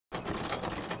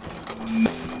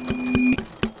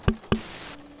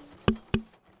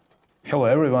Hello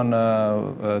everyone,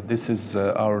 this is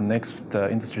our next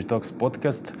Industry Talks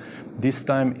podcast, this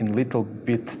time in little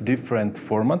bit different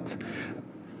format.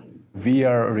 We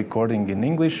are recording in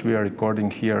English, we are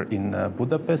recording here in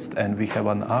Budapest, and we have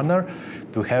an honor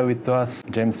to have with us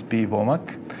James P.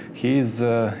 Womack. He is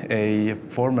a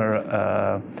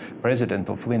former president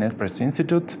of Lean Enterprise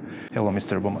Institute. Hello,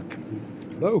 Mr. Womack.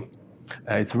 Hello.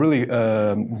 It's really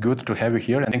good to have you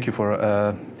here, and thank you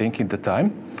for taking the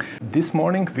time. This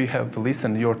morning we have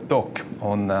listened to your talk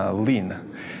on Lean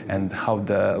and how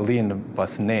the Lean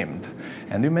was named.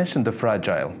 And you mentioned the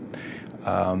fragile,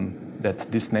 that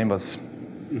this name was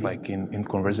like in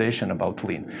conversation about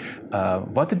Lean.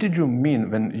 What did you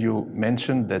mean when you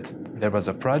mentioned that there was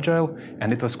a fragile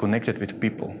and it was connected with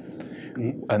people?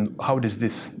 And how does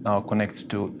this now connect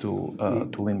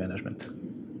to Lean management?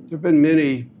 There have been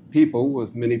many people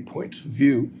with many points of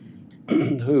view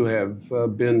who have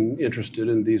been interested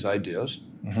in these ideas.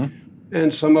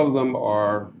 And some of them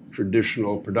are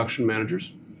traditional production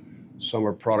managers. Some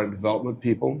are product development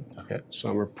people.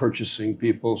 Some are purchasing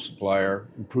people, supplier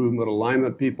improvement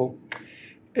alignment people.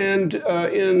 And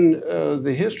in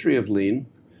the history of Lean,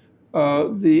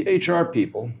 the HR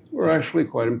people were actually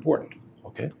quite important.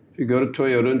 If you go to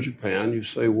Toyota in Japan, you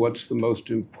say, what's the most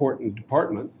important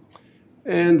department?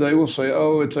 And they will say,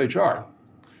 oh, it's HR.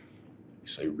 You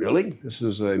say, really? This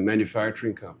is a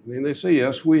manufacturing company? And they say,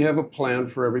 yes, we have a plan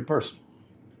for every person.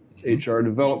 HR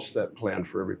develops that plan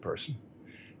for every person.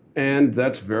 And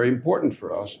that's very important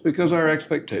for us because our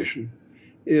expectation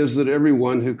is that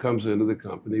everyone who comes into the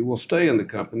company will stay in the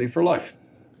company for life.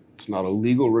 It's not a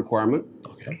legal requirement.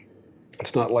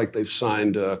 It's not like they've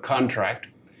signed a contract,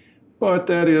 but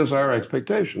that is our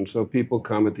expectation. So people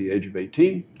come at the age of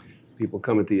 18. People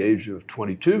come at the age of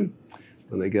 22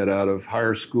 when they get out of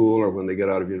higher school or when they get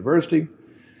out of university.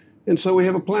 And so we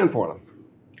have a plan for them.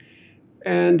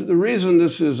 And the reason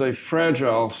this is a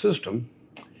fragile system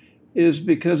is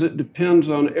because it depends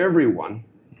on everyone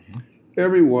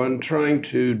trying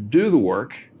to do the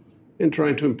work and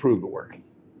trying to improve the work.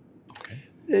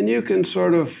 And you can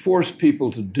sort of force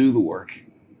people to do the work,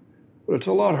 but it's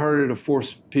a lot harder to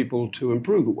force people to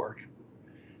improve the work.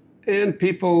 And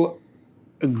people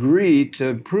agree to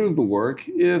improve the work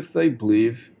if they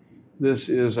believe this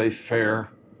is a fair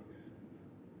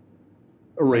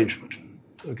arrangement,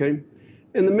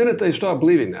 And the minute they stop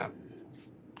believing that,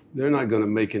 they're not going to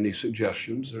make any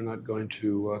suggestions. They're not going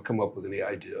to come up with any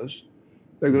ideas.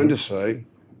 They're going to say,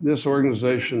 this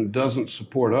organization doesn't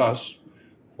support us.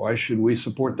 Why should we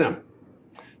support them?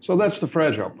 So that's the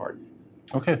fragile part.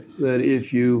 That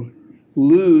if you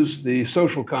lose the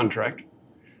social contract,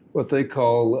 what they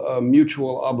call a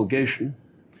mutual obligation.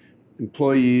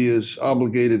 Employee is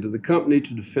obligated to the company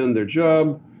to defend their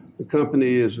job. The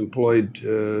company is obligated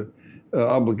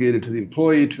to the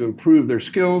employee to improve their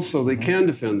skills so they can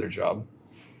defend their job.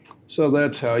 So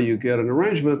that's how you get an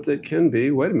arrangement that can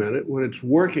be, wait a minute, when it's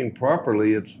working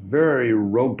properly, it's very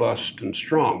robust and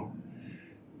strong.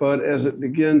 But as it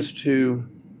begins to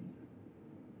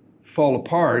fall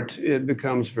apart, it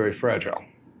becomes very fragile.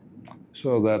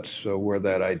 So that's where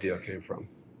that idea came from.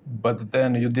 But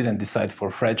then you didn't decide for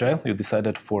fragile, you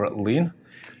decided for Lean.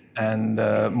 And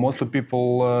most of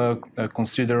people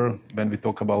consider when we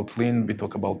talk about Lean, we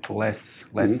talk about less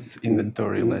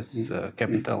inventory, less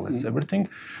capital, less everything.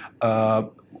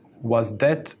 Was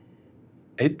that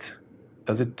it?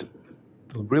 Does it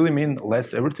really mean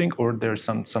less everything, or there's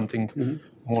something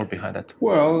more behind that?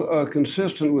 Well,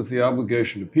 consistent with the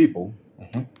obligation to people,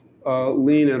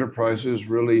 Lean enterprises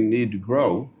really need to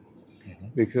grow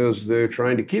because they're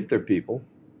trying to keep their people.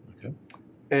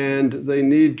 And they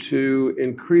need to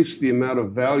increase the amount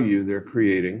of value they're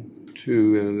creating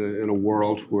in a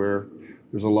world where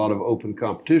there's a lot of open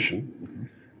competition.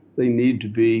 They need to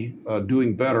be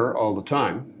doing better all the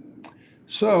time.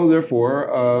 So therefore,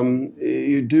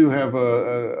 you do have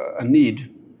a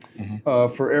need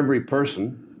for every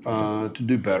person to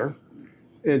do better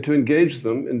and to engage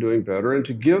them in doing better and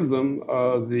to give them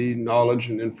the knowledge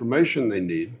and information they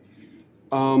need.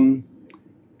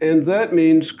 And that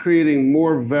means creating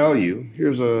more value.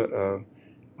 Here's a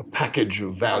package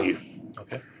of value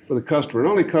for the customer. And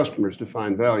only customers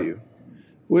define value.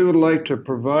 We would like to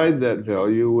provide that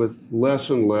value with less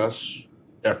and less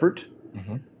effort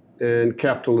and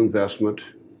capital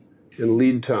investment and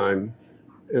lead time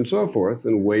and so forth,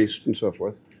 and waste and so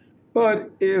forth.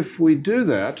 But if we do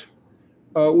that,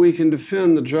 we can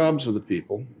defend the jobs of the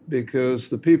people because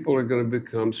the people are going to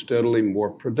become steadily more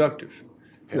productive.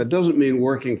 That doesn't mean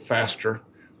working faster,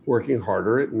 working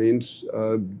harder. It means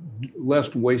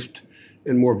less waste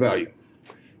and more value.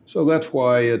 So that's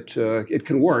why it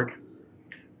can work,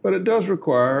 but it does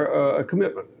require a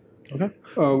commitment. Okay.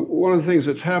 One of the things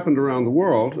that's happened around the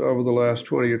world over the last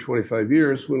 20 or 25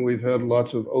 years when we've had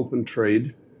lots of open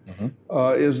trade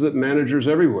is that managers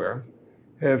everywhere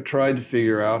have tried to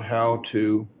figure out how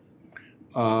to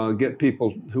get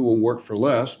people who will work for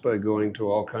less by going to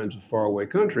all kinds of faraway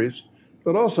countries,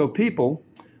 but also people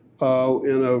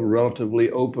in a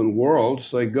relatively open world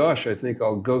say, gosh, I think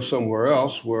I'll go somewhere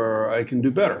else where I can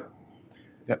do better.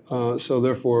 Yep. So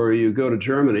therefore, you go to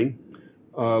Germany.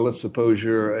 Let's suppose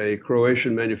you're a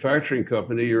Croatian manufacturing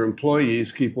company. Your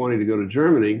employees keep wanting to go to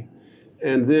Germany,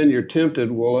 and then you're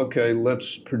tempted, well, okay,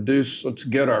 let's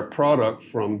get our product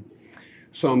from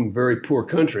some very poor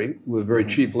country with very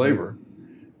cheap labor.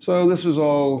 So this is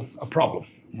all a problem.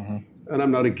 And I'm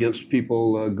not against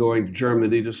people going to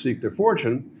Germany to seek their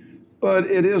fortune, but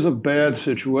it is a bad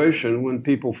situation when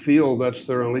people feel that's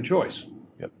their only choice.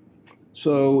 Yep.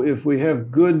 So if we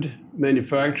have good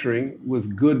manufacturing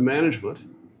with good management,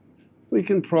 we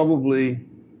can probably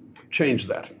change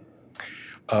that.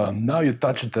 Now you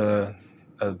touched the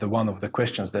one of the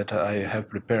questions that I have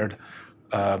prepared.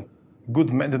 You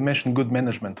mentioned good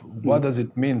management. What does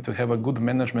it mean to have a good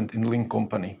management in lean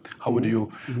company? How would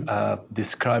you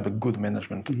describe a good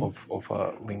management of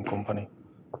a lean company?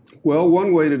 Well,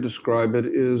 one way to describe it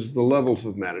is the levels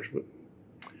of management.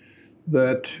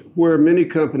 That where many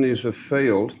companies have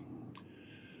failed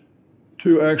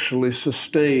to actually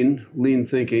sustain lean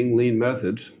thinking, lean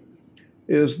methods,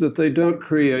 is that they don't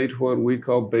create what we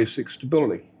call basic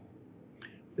stability.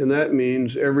 And that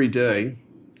means every day,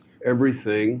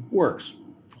 everything works.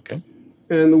 Okay.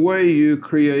 And the way you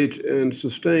create and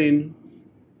sustain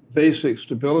basic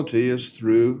stability is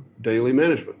through daily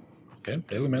management. Okay,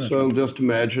 daily management. So just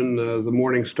imagine the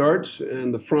morning starts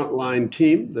and the frontline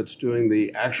team that's doing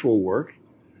the actual work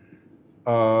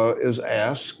is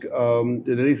asked,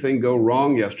 did anything go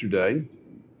wrong yesterday?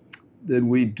 Did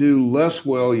we do less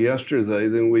well yesterday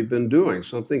than we've been doing?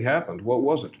 Something happened. What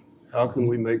was it? How can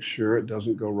we make sure it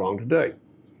doesn't go wrong today?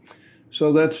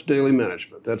 So that's daily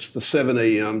management. That's the 7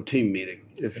 a.m. team meeting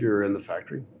if you're in the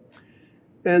factory.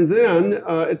 And then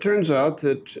it turns out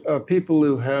that people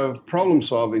who have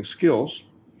problem-solving skills,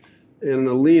 in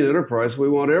a lean enterprise, we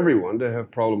want everyone to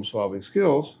have problem-solving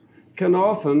skills, can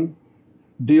often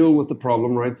deal with the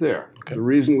problem right there. Okay. The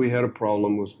reason we had a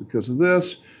problem was because of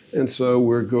this, and so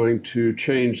we're going to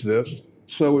change this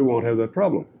so we won't have that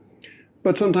problem.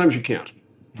 But sometimes you can't.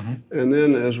 And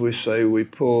then, as we say, we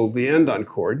pull the andon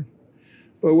cord.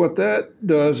 But what that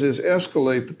does is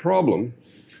escalate the problem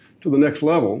to the next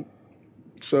level.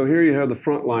 So here you have the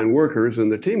frontline workers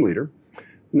and the team leader.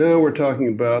 Now we're talking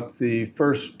about the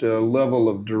first level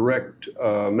of direct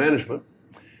management.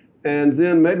 And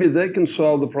then maybe they can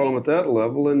solve the problem at that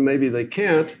level, and maybe they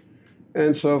can't.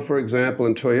 And so, for example,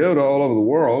 in Toyota, all over the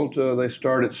world, they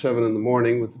start at 7 in the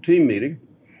morning with the team meeting.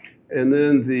 And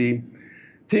then the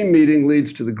team meeting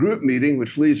leads to the group meeting,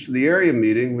 which leads to the area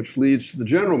meeting, which leads to the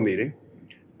general meeting.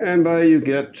 And by you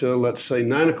get to, let's say,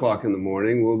 9 o'clock in the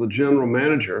morning, well, the general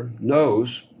manager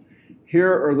knows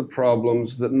here are the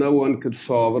problems that no one could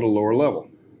solve at a lower level.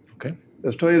 Okay.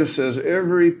 As Toyota says,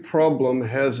 every problem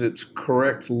has its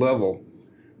correct level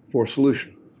for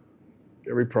solution.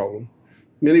 Every problem.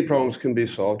 Many problems can be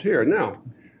solved here. Now,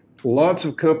 lots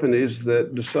of companies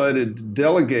that decided to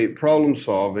delegate problem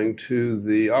solving to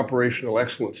the operational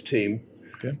excellence team,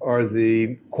 or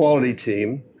the quality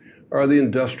team, or the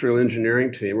industrial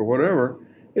engineering team, or whatever,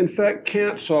 in fact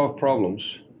can't solve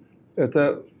problems at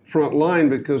that front line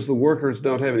because the workers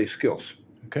don't have any skills.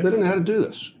 Okay. They don't know how to do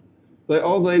this.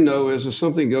 All they know is if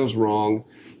something goes wrong,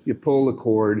 you pull the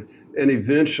cord, and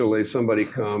eventually somebody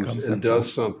comes and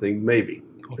does something, maybe.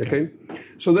 Okay.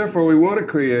 So therefore, we want to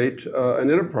create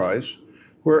an enterprise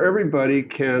where everybody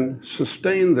can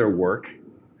sustain their work,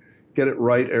 get it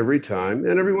right every time,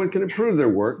 and everyone can improve their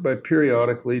work by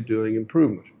periodically doing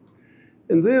improvement.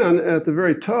 And then at the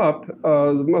very top,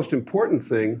 the most important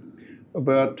thing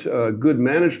about good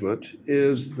management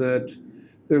is that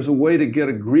there's a way to get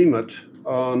agreement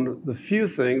on the few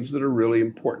things that are really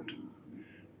important.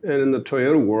 And in the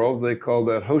Toyota world, they call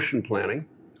that Hoshin planning.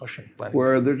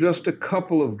 Where there are just a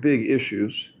couple of big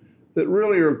issues that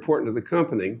really are important to the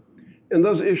company, and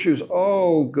those issues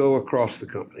all go across the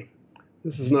company.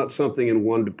 This is not something in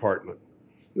one department.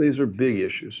 These are big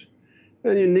issues.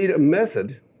 And you need a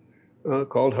method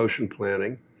called Hoshin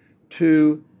planning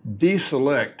to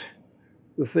deselect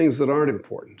the things that aren't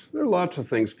important. There are lots of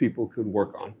things people could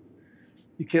work on.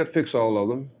 You can't fix all of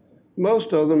them.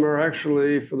 Most of them are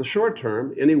actually, for the short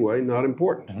term anyway, not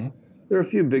important. There are a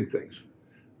few big things.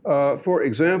 For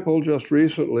example, just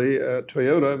recently at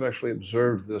Toyota, I've actually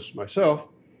observed this myself,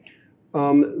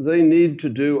 they need to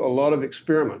do a lot of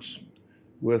experiments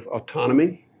with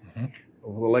autonomy,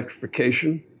 with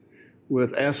electrification,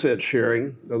 with asset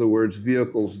sharing, in other words,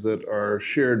 vehicles that are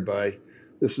shared by,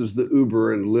 this is the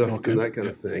Uber and Lyft and that kind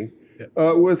of thing,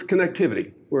 with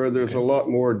connectivity, where there's a lot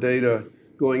more data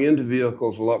going into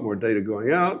vehicles, a lot more data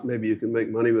going out. Maybe you can make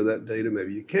money with that data,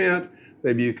 maybe you can't.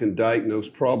 Maybe you can diagnose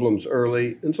problems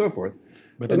early and so forth.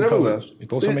 But nevertheless,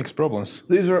 it also makes problems.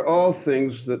 These are all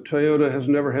things that Toyota has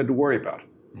never had to worry about.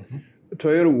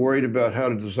 Toyota worried about how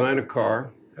to design a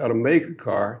car, how to make a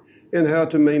car, and how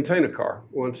to maintain a car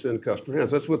once in customer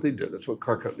hands. That's what they do. That's what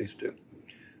car companies do.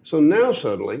 So now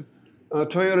suddenly,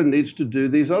 Toyota needs to do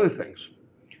these other things.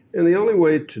 And the only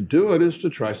way to do it is to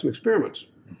try some experiments.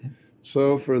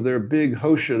 So for their big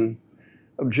Hoshin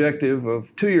objective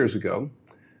of 2 years ago,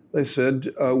 they said,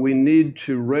 we need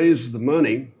to raise the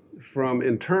money from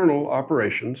internal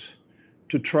operations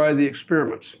to try the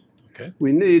experiments.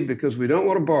 We need, because we don't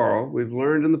want to borrow. We've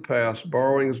learned in the past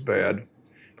borrowing is bad.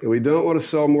 And we don't want to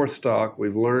sell more stock.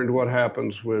 We've learned what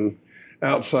happens when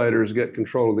outsiders get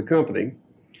control of the company.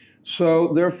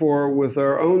 So therefore, with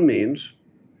our own means,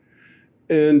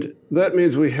 and that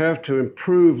means we have to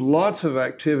improve lots of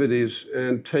activities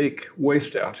and take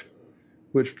waste out,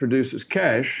 which produces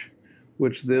cash,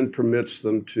 which then permits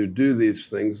them to do these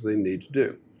things they need to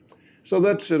do. So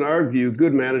that's, in our view,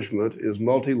 good management is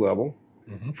multi-level,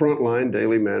 frontline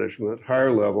daily management,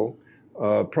 higher level,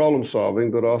 problem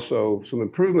solving, but also some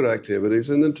improvement activities,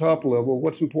 and then top level,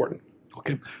 what's important.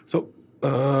 Okay, so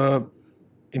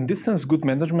in this sense, good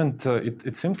management,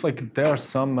 it seems like there are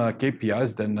some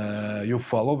KPIs then you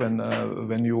follow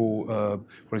when you,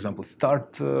 for example,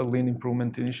 start lean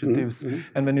improvement initiatives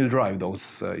and when you drive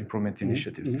those improvement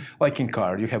initiatives. Like in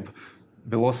car, you have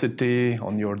velocity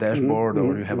on your dashboard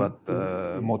or you have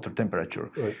motor temperature.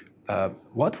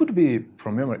 What would be,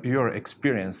 from your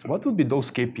experience, what would be those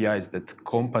KPIs that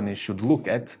companies should look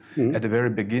at the very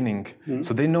beginning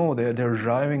so they know they're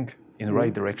driving in the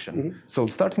right direction? So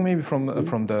starting maybe from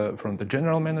the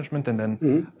general management and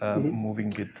then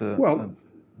moving it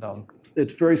down.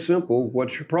 It's very simple.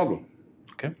 What's your problem?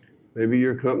 Okay. Maybe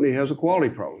your company has a quality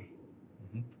problem.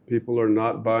 People are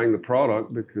not buying the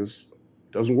product because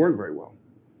it doesn't work very well.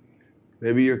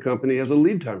 Maybe your company has a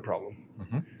lead time problem.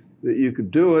 That you could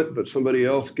do it, but somebody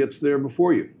else gets there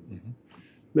before you.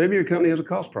 Maybe your company has a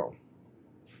cost problem.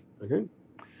 Okay.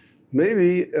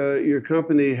 Maybe your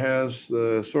company has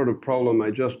the sort of problem I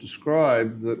just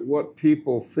described, that what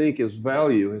people think is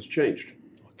value has changed.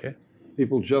 Okay.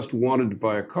 People just wanted to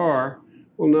buy a car.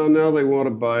 Well, now they want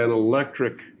to buy an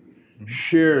electric,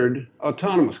 shared,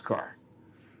 autonomous car.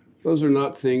 Those are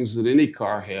not things that any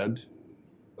car had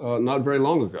not very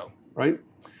long ago, right?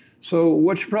 So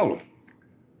what's your problem?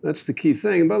 That's the key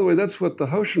thing. And by the way, that's what the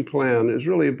Hoshin plan is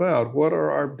really about. What are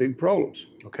our big problems?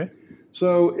 Okay.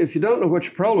 So if you don't know what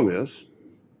your problem is,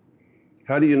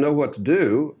 how do you know what to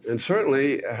do? And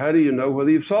certainly, how do you know whether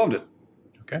you've solved it?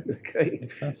 Okay.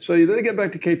 Makes sense. So you then get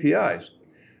back to KPIs.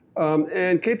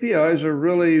 And KPIs are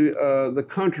really the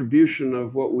contribution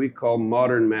of what we call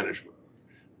modern management.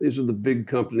 These are the big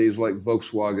companies like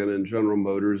Volkswagen and General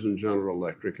Motors and General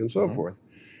Electric and so forth,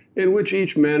 in which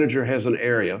each manager has an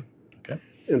area.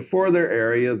 And for their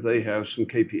area, they have some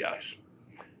KPIs,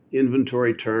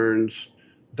 inventory turns,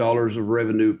 dollars of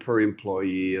revenue per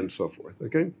employee, and so forth,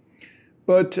 okay?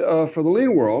 But for the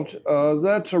lean world,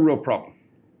 that's a real problem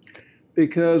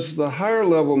because the higher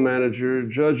level manager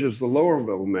judges the lower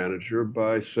level manager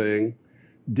by saying,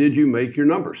 did you make your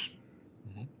numbers?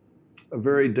 A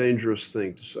very dangerous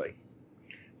thing to say.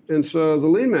 And so the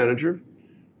lean manager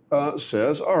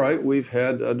says, all right, we've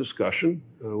had a discussion.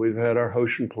 We've had our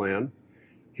Hoshin plan.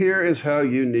 Here is how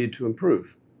you need to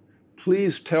improve.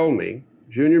 Please tell me,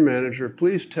 junior manager,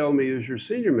 please tell me as your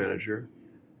senior manager,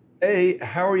 A,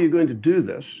 how are you going to do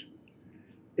this?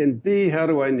 And B, how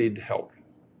do I need help?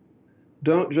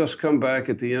 Don't just come back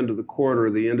at the end of the quarter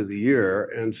or the end of the year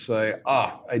and say,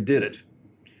 I did it.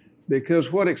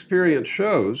 Because what experience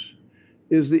shows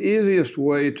is the easiest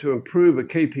way to improve a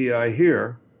KPI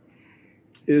here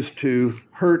is to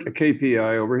hurt a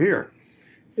KPI over here.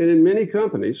 And in many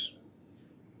companies,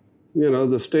 you know,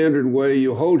 the standard way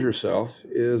you hold yourself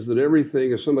is that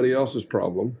everything is somebody else's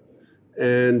problem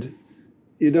and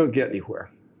you don't get anywhere,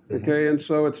 okay? And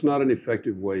so it's not an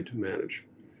effective way to manage.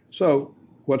 So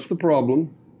what's the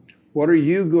problem? What are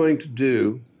you going to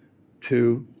do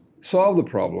to solve the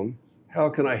problem? How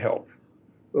can I help?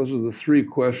 Those are the three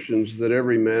questions that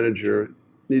every manager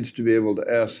needs to be able to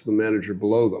ask the manager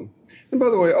below them. And by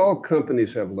the way, all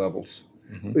companies have levels.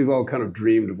 We've all kind of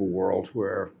dreamed of a world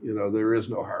where, you know, there is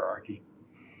no hierarchy.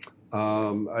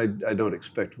 I don't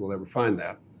expect we'll ever find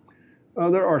that.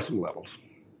 There are some levels.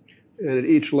 And at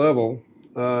each level,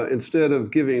 instead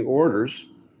of giving orders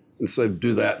and say,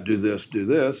 do that, do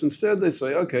this, instead they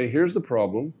say, okay, here's the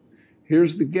problem.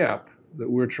 Here's the gap that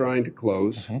we're trying to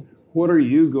close. What are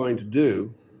you going to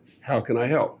do? How can I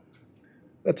help?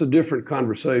 That's a different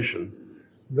conversation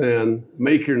than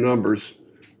make your numbers.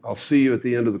 I'll see you at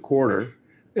the end of the quarter.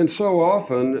 And so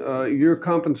often your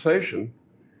compensation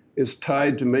is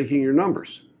tied to making your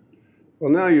numbers.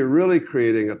 Well, now you're really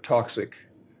creating a toxic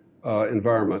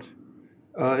environment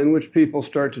in which people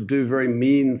start to do very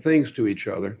mean things to each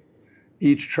other,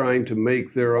 each trying to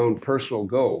make their own personal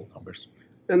goal.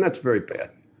 And that's very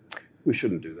bad. We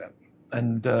shouldn't do that.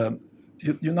 And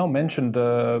you now mentioned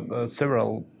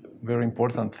several very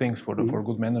important things for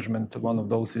good management. One of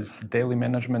those is daily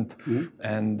management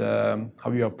and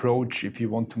how you approach. If you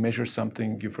want to measure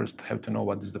something, you first have to know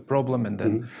what is the problem and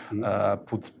then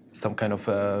put some kind of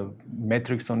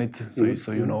metrics on it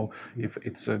so you know if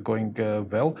it's going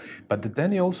well. But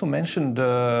then you also mentioned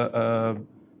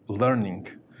learning,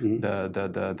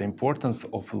 the importance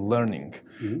of learning.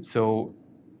 So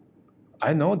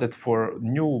I know that for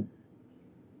new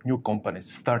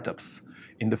companies, startups,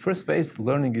 in the first phase,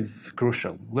 learning is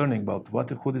crucial. Learning about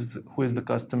who is the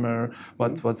customer,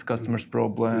 what's the customer's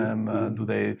problem, do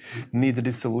they need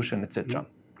this solution, etc.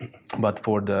 But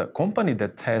for the company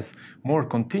that has more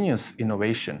continuous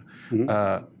innovation,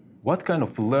 what kind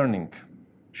of learning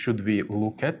should we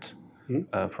look at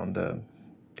from the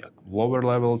lower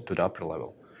level to the upper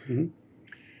level?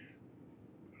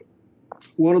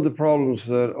 One of the problems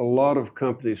that a lot of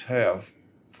companies have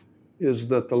is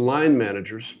that the line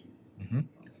managers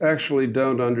actually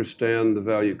don't understand the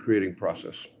value creating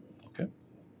process.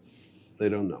 They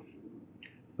don't know.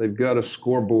 They've got a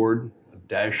scoreboard, a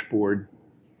dashboard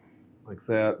like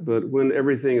that, but when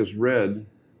everything is red,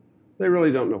 they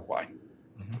really don't know why.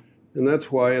 And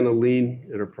that's why in a lean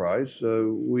enterprise,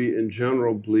 we in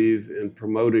general believe in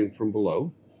promoting from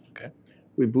below.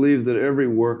 We believe that every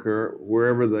worker,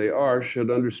 wherever they are, should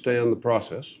understand the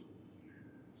process.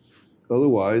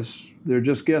 Otherwise, they're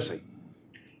just guessing.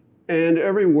 And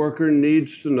every worker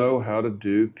needs to know how to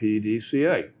do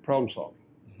PDCA, problem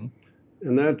solving.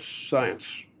 And that's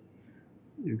science.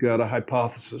 You've got a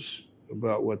hypothesis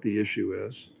about what the issue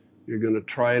is. You're going to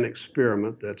try an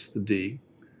experiment, that's the D.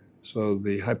 So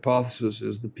the hypothesis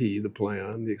is the P, the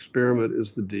plan. The experiment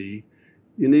is the D.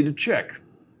 You need to check.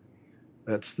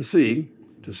 That's the C,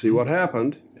 to see what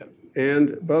happened.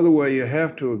 And by the way, you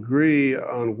have to agree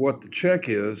on what the check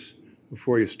is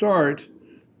before you start,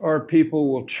 or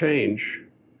people will change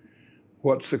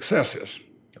what success is.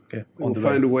 We'll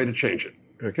find a way to change it.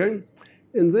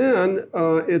 And then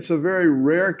it's a very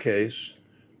rare case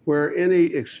where any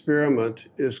experiment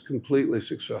is completely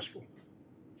successful.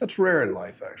 That's rare in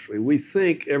life, actually. We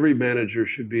think every manager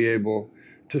should be able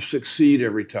to succeed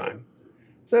every time.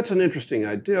 That's an interesting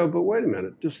idea, but wait a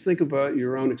minute, just think about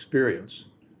your own experience.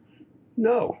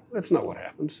 No, that's not what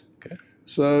happens.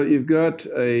 So you've got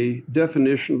a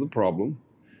definition of the problem.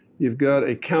 You've got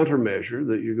a countermeasure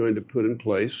that you're going to put in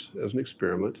place as an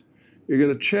experiment. You're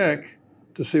going to check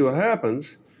to see what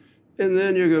happens, and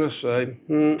then you're going to say,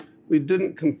 we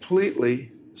didn't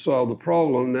completely solve the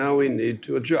problem, now we need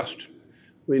to adjust.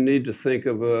 We need to think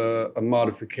of a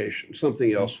modification,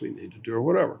 something else we need to do or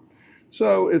whatever.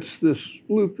 So it's this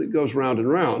loop that goes round and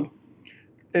round,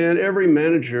 and every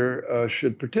manager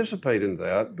should participate in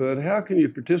that, but how can you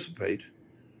participate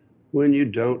when you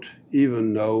don't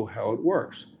even know how it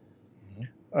works?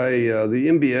 The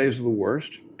MBAs are the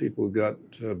worst. People who've got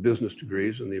business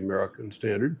degrees in the American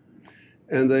standard,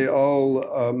 and they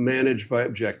all manage by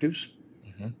objectives.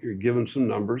 You're given some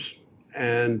numbers,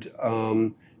 and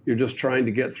you're just trying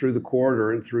to get through the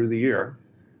quarter and through the year,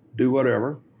 do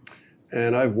whatever.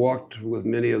 And I've walked with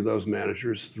many of those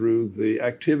managers through the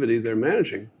activity they're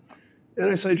managing. And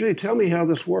I say, gee, tell me how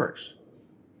this works.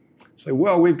 Say,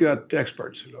 well, we've got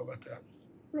experts who know about that.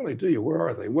 Really, do you? Where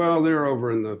are they? Well, they're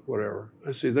over in the whatever.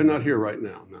 I see, they're not here right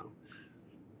now. No.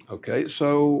 Okay,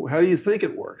 so how do you think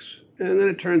it works? And then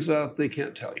it turns out they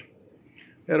can't tell you.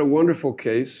 I had a wonderful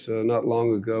case not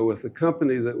long ago with a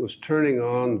company that was turning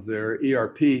on their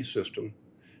ERP system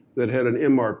that had an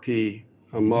MRP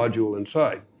module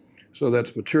inside. So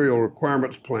that's material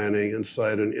requirements planning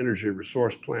inside an energy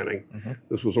resource planning.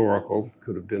 This was Oracle,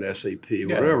 could have been SAP,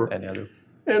 whatever.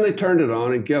 And they turned it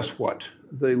on, and guess what?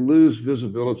 They lose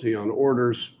visibility on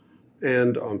orders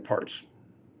and on parts.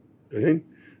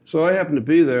 So I happened to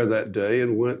be there that day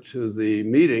and went to the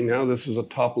meeting. Now this is a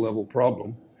top-level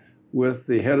problem with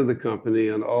the head of the company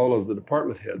and all of the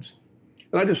department heads.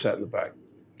 And I just sat in the back.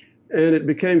 And it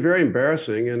became very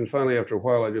embarrassing. And finally, after a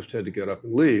while, I just had to get up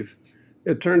and leave.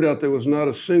 It turned out there was not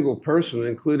a single person,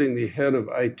 including the head of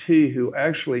IT, who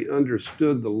actually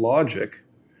understood the logic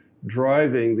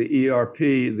driving the ERP,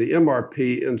 the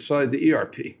MRP inside the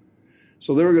ERP.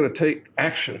 So they were going to take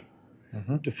action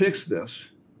to fix this.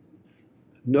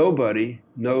 Nobody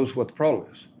knows what the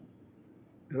problem is.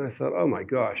 And I thought, oh my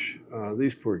gosh,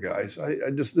 these poor guys,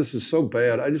 this is so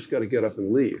bad, I just got to get up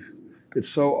and leave. It's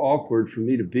so awkward for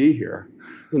me to be here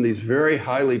when these very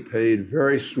highly paid,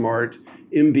 very smart,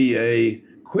 MBA,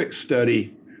 quick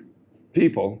study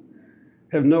people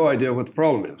have no idea what the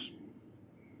problem is.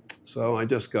 So I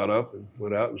just got up and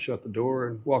went out and shut the door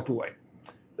and walked away.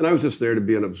 And I was just there to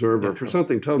be an observer for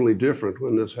something totally different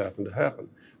when this happened to happen.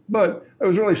 But I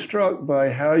was really struck by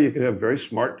how you could have very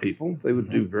smart people. They would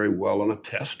do very well on a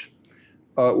test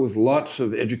with lots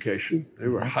of education. They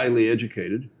were highly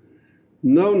educated.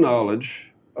 No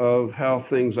knowledge of how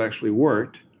things actually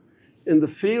worked, and the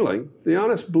feeling, the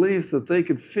honest belief that they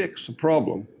could fix a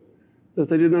problem that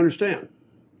they didn't understand.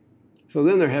 So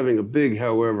then they're having a big,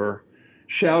 however,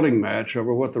 shouting match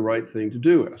over what the right thing to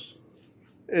do is.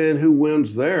 And who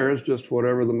wins there is just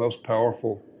whatever the most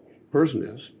powerful person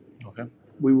is. Okay.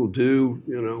 We will do,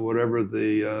 whatever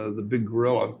the big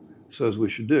gorilla says we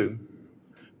should do.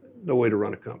 No way to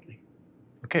run a company.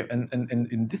 Okay, and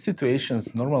in these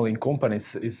situations, normally in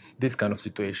companies, is this kind of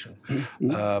situation.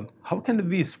 How can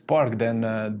we spark then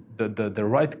the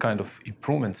right kind of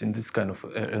improvements in this kind of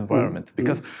environment?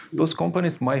 Because those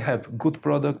companies might have good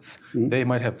products, they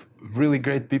might have really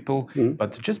great people,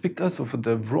 but just because of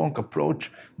the wrong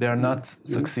approach, they are not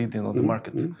succeeding on the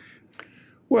market.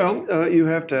 Well, you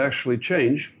have to actually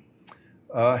change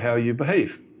how you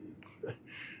behave.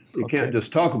 You can't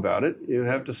just talk about it. You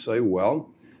have to say, well,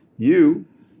 you,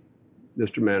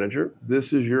 Mr. Manager,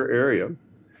 this is your area.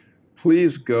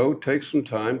 Please go take some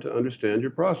time to understand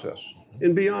your process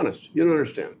and be honest. You don't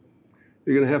understand it.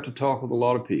 You're going to have to talk with a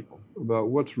lot of people about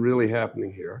what's really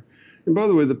happening here. And by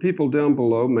the way, the people down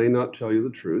below may not tell you the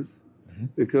truth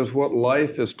because what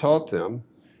life has taught them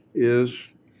is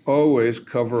always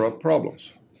cover up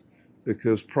problems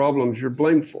because problems you're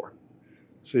blamed for.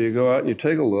 So you go out and you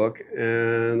take a look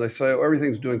and they say, oh,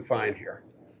 everything's doing fine here.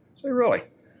 Say, really?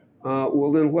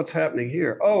 Well, then what's happening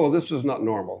here? Oh, well, this is not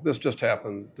normal. This just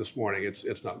happened this morning.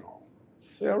 It's not normal.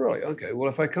 Say, oh, really? Okay. Well,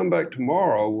 if I come back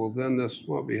tomorrow, well, then this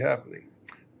won't be happening.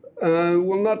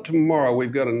 Well, not tomorrow.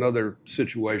 We've got another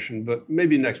situation, but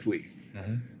maybe next week.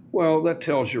 Well, that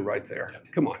tells you right there.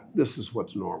 Come on. This is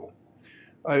what's normal.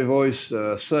 I always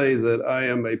say that I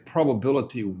am a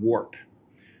probability warp.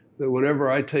 That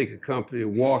whenever I take a company,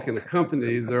 walk in a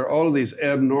company, there are all of these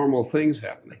abnormal things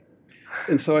happening.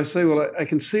 And so I say, well, I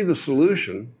can see the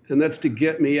solution, and that's to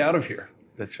get me out of here.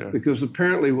 That's right. Because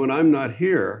apparently when I'm not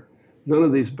here, none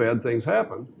of these bad things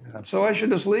happen. So I should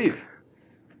just leave.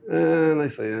 And I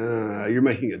say, you're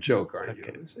making a joke, aren't you?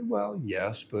 I say, well,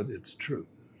 yes, but it's true.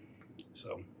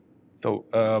 So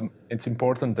it's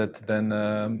important that then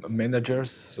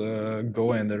managers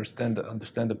go and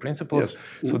understand the principles.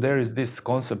 Yes. So there is this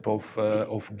concept of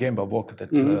Gemba walk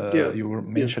that you were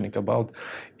mentioning about.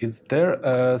 Is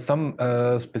there some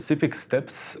specific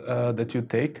steps that you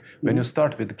take when you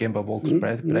start with Gemba walks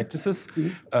practices?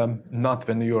 Not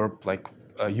when you're like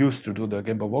used to do the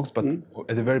Gemba walks, but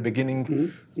at the very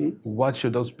beginning, what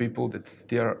should those people that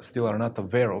still are not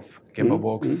aware of Gemba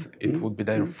walks, it would be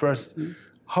their first.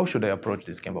 How should I approach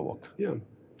this Gemba walk? Yeah.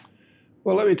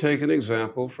 Well, let me take an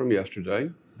example from yesterday.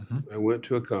 I went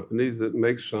to a company that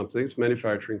makes something. It's a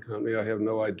manufacturing company. I have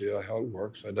no idea how it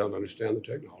works. I don't understand the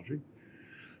technology.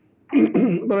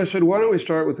 But I said, why don't we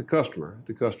start with the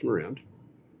customer end,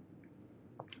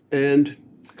 and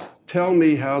tell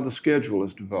me how the schedule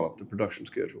is developed, the production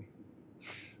schedule.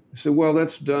 I said, well,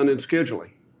 that's done in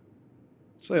scheduling.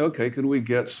 Say, okay, could we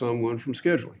get someone from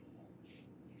scheduling?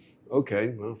 Okay,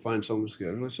 well, find someone to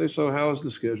schedule. I say, so how is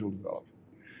the schedule developed?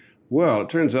 Well, it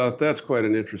turns out that's quite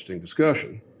an interesting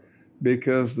discussion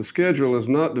because the schedule is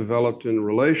not developed in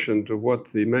relation to what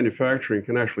the manufacturing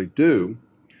can actually do,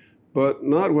 but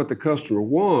not what the customer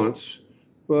wants,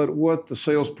 but what the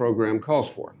sales program calls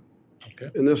for.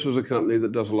 Okay. And this was a company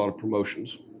that does a lot of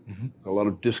promotions, a lot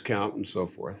of discount and so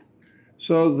forth.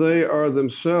 So they are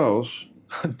themselves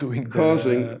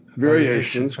causing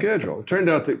variation in the schedule. It turned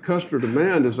out that customer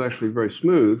demand is actually very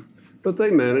smooth, but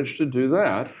they managed to do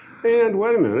that. And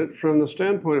wait a minute, from the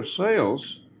standpoint of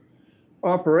sales,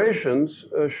 operations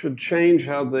should change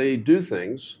how they do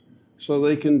things so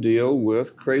they can deal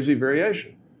with crazy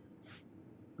variation.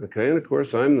 Okay, and of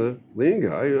course I'm the lean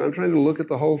guy, and I'm trying to look at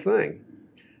the whole thing.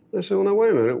 I said, well, now,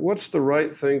 wait a minute. What's the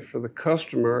right thing for the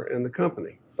customer and the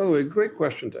company? By the way, great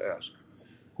question to ask.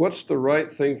 What's the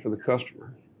right thing for the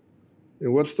customer?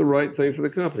 And what's the right thing for the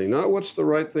company? Not what's the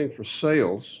right thing for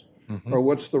sales, or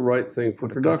what's the right thing for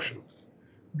production.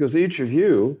 Because each of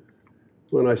you,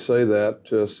 when I say that,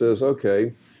 says,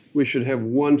 okay, we should have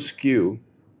one SKU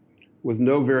with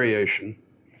no variation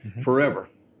forever.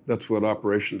 That's what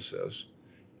operations says.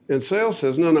 And sales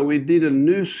says, no, we need a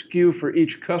new SKU for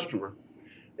each customer,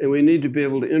 and we need to be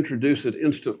able to introduce it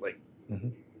instantly.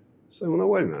 So, well, no,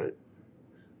 wait a minute.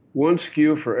 One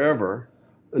SKU forever,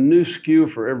 a new SKU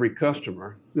for every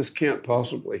customer. This can't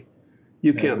possibly,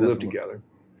 you can't live together.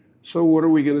 So what are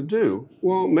we going to do?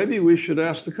 Well, maybe we should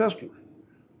ask the customer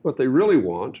what they really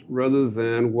want rather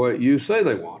than what you say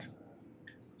they want.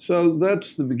 So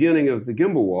that's the beginning of the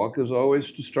gimbal walk, is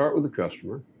always to start with the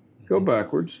customer, go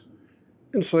backwards,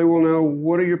 and say, well, now,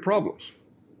 what are your problems?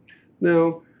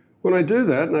 Now, when I do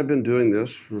that, and I've been doing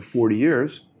this for 40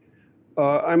 years,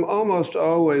 I'm almost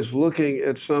always looking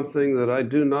at something that I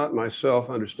do not myself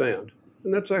understand.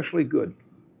 And that's actually good.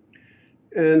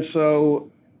 And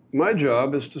so my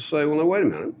job is to say, well, now, wait a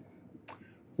minute.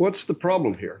 What's the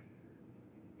problem here?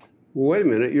 Well, wait a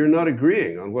minute. You're not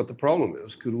agreeing on what the problem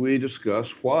is. Could we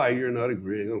discuss why you're not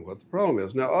agreeing on what the problem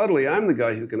is? Now, oddly, I'm the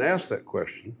guy who can ask that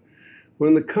question.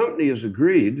 When the company has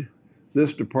agreed,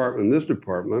 this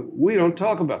department, we don't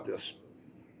talk about this.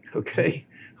 Okay?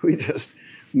 We just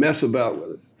mess about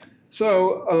with it.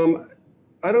 So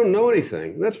I don't know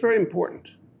anything. That's very important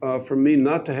for me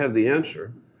not to have the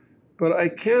answer, but I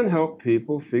can help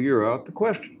people figure out the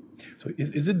question. So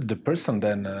is it the person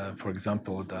then, for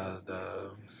example,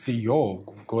 the CEO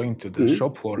going to the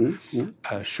shop floor,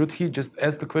 should he just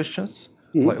ask the questions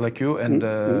like you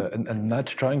and not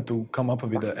trying to come up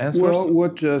with the answers? Well,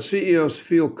 what CEOs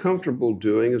feel comfortable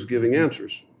doing is giving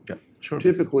answers. Yeah, sure.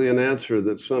 Typically an answer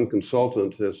that some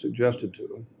consultant has suggested to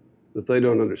them that they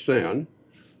don't understand,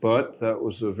 but that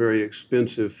was a very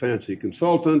expensive, fancy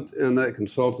consultant, and that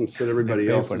consultant said everybody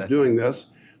else is doing this,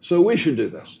 so we should do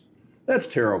this. That's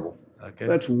terrible. Okay.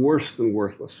 That's worse than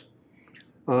worthless.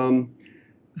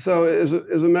 So as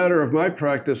a matter of my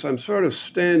practice, I'm sort of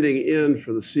standing in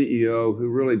for the CEO who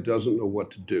really doesn't know what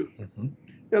to do.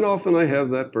 And often I have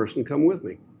that person come with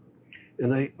me.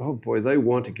 And they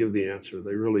want to give the answer.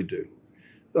 They really do.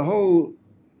 The whole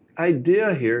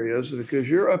idea here is that because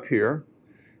you're up here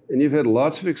and you've had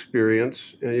lots of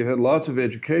experience and you've had lots of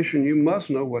education, you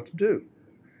must know what to do.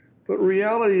 But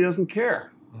reality doesn't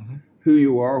care who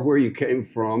you are, where you came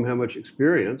from, how much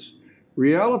experience.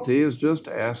 Reality is just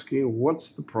asking,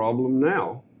 what's the problem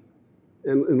now?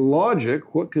 And in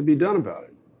logic, what could be done about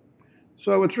it?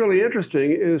 So what's really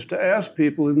interesting is to ask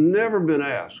people who've never been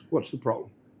asked, what's the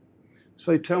problem?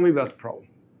 Say, tell me about the problem.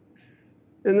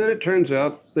 And then it turns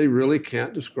out they really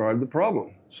can't describe the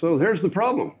problem. So there's the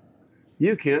problem.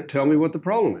 You can't tell me what the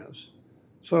problem is.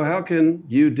 So how can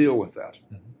you deal with that?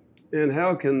 And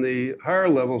how can the higher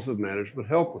levels of management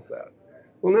help with that?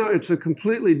 Well, now it's a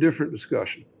completely different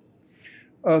discussion.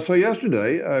 So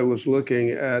yesterday I was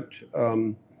looking at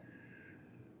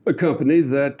a company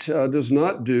that does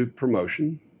not do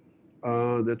promotion,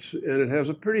 and it has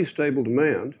a pretty stable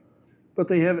demand, but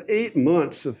they have 8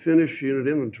 months of finished unit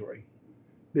inventory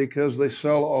because they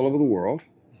sell all over the world.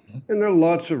 And there are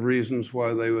lots of reasons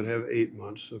why they would have 8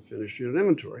 months of finished unit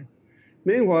inventory.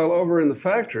 Meanwhile, over in the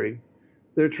factory,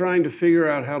 they're trying to figure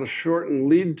out how to shorten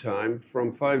lead time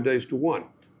from 5 days to 1.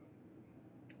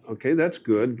 Okay, that's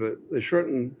good, but they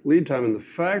shorten lead time in the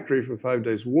factory from 5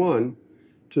 days to 1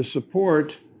 to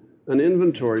support an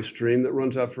inventory stream that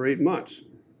runs out for 8 months.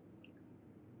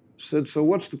 Said, so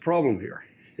what's the problem here?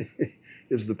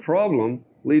 Is the problem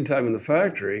lead time in the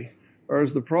factory, or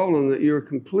is the problem that you're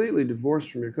completely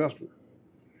divorced from your customer?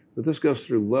 But this goes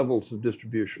through levels of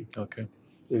distribution. Okay.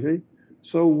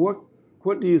 So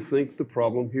what do you think the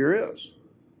problem here is?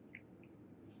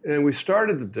 And we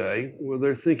started the day where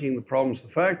they're thinking the problem's the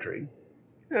factory.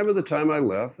 And by the time I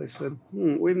left, they said,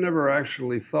 we've never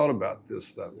actually thought about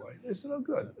this that way. I said, oh,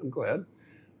 good, I'm glad.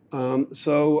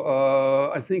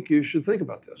 So I think you should think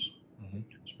about this.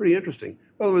 It's pretty interesting.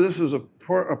 By the way, this is a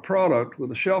product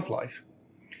with a shelf life.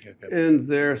 And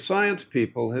their science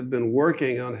people have been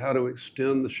working on how to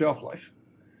extend the shelf life.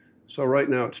 So right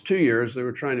now it's 2 years. They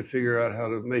were trying to figure out how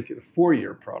to make it a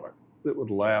 4-year product that would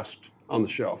last on the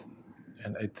shelf.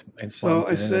 And so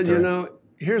I said,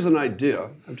 here's an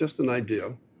idea, just an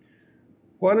idea.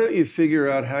 Why don't you figure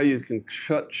out how you can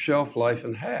cut shelf life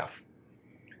in half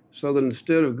so that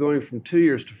instead of going from 2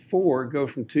 years to 4, go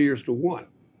from 2 years to 1?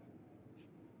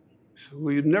 So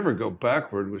we'd never go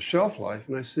backward with shelf life.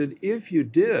 And I said, if you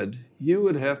did, you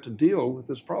would have to deal with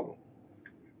this problem.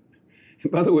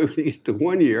 By the way, when you get to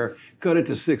 1 year, cut it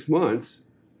to 6 months,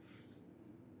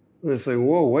 and they say,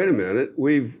 whoa, wait a minute,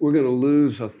 we're going to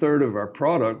lose a third of our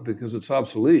product because it's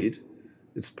obsolete.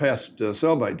 It's past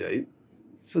sell-by date.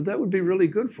 So that would be really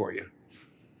good for you.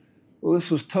 Well, this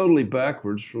was totally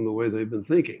backwards from the way they've been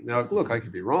thinking. Now, look, I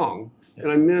could be wrong,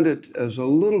 and I meant it as a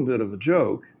little bit of a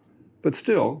joke, but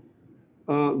still,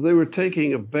 they were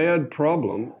taking a bad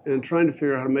problem and trying to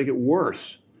figure out how to make it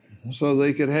worse so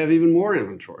they could have even more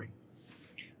inventory.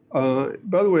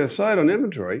 By the way, aside on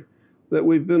inventory, that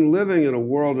we've been living in a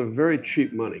world of very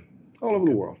cheap money all over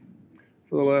the world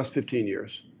for the last 15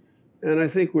 years. And I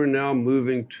think we're now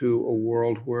moving to a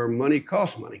world where money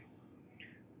costs money.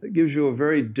 It gives you a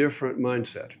very different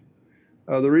mindset.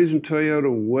 The reason Toyota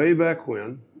way back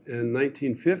when, in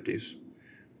 1950s,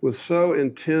 was so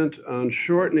intent on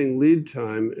shortening lead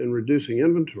time and reducing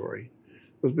inventory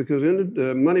was because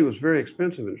money was very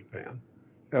expensive in Japan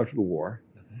after the war,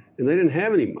 and they didn't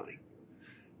have any money.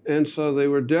 And so they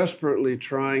were desperately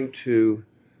trying to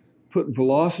put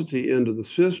velocity into the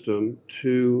system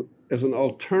as an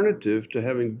alternative to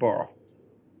having to borrow.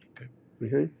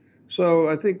 Okay? So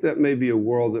I think that may be a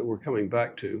world that we're coming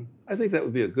back to. I think that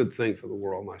would be a good thing for the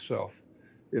world myself,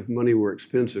 if money were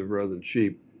expensive rather than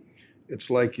cheap. It's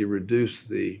like you reduce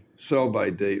the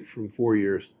sell-by date from 4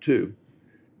 years to 2.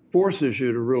 Forces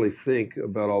you to really think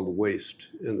about all the waste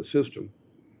in the system,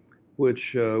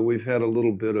 which we've had a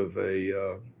little bit of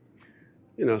a,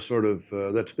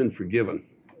 that's been forgiven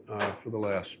for the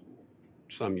last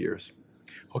some years.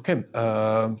 Okay,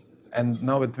 and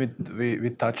now that we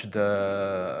touched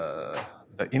the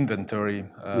inventory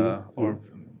or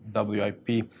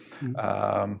WIP,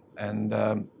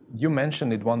 and you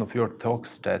mentioned in one of your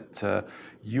talks that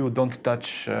you don't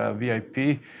touch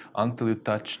VIP until you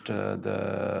touched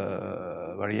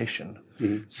the variation.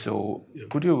 So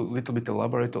could you a little bit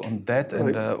elaborate on that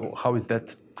and how is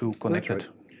that two connected? That's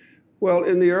right. Well,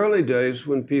 in the early days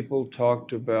when people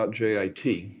talked about JIT,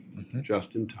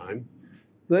 just in time,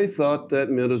 they thought that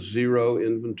meant a zero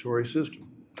inventory system.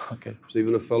 Okay. There's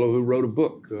even a fellow who wrote a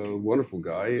book, a wonderful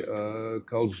guy,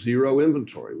 called Zero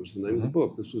Inventory was the name of the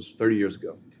book. This was 30 years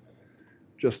ago.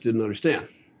 Just didn't understand.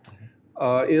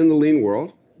 In the lean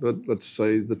world, but let's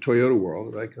say the Toyota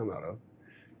world that I come out of,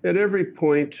 at every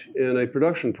point in a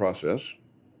production process,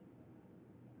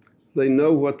 they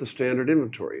know what the standard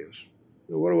inventory is.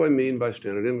 Now, what do I mean by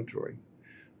standard inventory?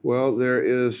 Well, there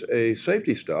is a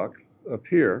safety stock up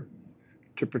here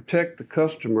to protect the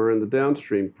customer in the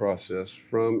downstream process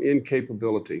from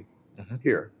incapability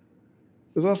here.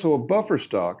 There's also a buffer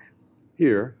stock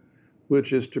here,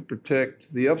 which is to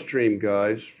protect the upstream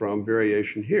guys from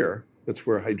variation here. That's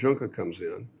where Hijunka comes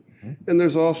in. And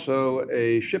there's also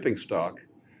a shipping stock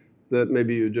that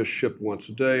maybe you just ship once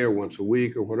a day or once a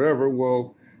week or whatever.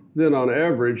 Well, then on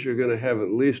average, you're going to have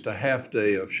at least a half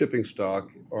day of shipping stock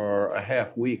or a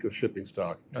half week of shipping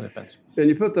stock. That depends. And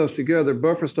you put those together,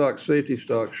 buffer stock, safety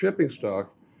stock, shipping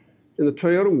stock. In the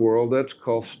Toyota world, that's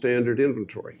called standard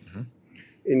inventory.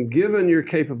 And given your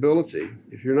capability,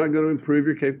 if you're not going to improve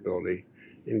your capability,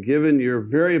 and given your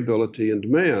variability in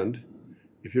demand,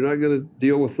 if you're not going to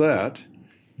deal with that,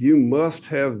 you must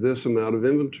have this amount of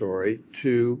inventory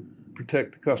to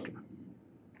protect the customer.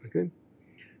 Okay?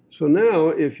 So now,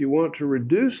 if you want to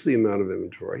reduce the amount of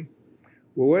inventory,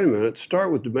 well, wait a minute,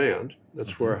 start with demand.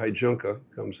 That's where Hijunka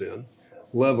comes in,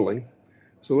 leveling.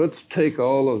 So let's take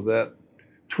all of that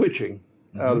twitching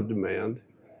out of demand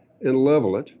and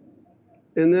level it.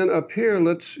 And then up here,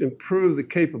 let's improve the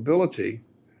capability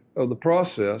of the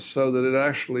process so that it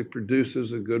actually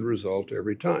produces a good result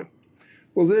every time.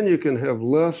 Well, then you can have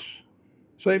less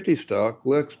safety stock,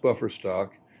 less buffer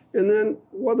stock, and then,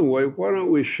 by the way, why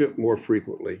don't we ship more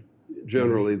frequently?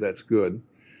 Generally, that's good.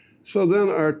 So then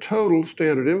our total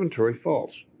standard inventory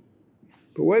falls.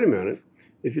 But wait a minute,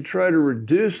 if you try to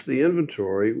reduce the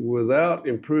inventory without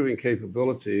improving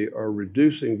capability or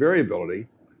reducing variability,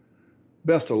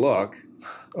 best of luck.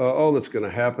 All that's going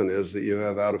to happen is that you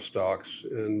have out of stocks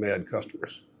and mad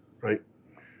customers, right?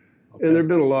 Okay. And there have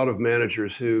been a lot of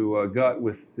managers who got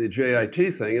with the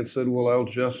JIT thing and said, well, I'll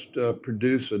just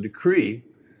produce a decree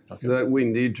that we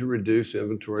need to reduce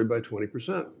inventory by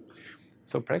 20%.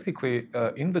 So practically,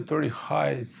 inventory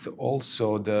hides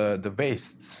also the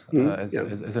wastes,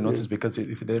 as I noticed, because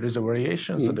if there is a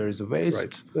variation, so there is a waste.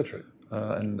 Right, that's right.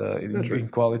 And in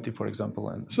quality, for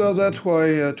example. So that's why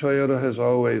Toyota has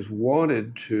always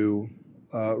wanted to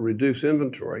reduce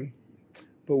inventory.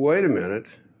 But wait a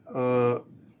minute.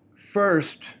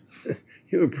 First,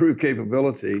 you improve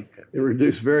capability and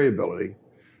reduce variability.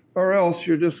 Or else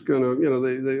you're just going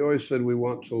to, they always said we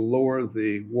want to lower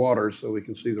the water so we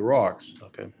can see the rocks.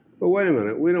 Okay. but wait a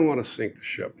minute, we don't want to sink the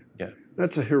ship. Yeah.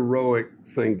 That's a heroic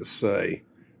thing to say.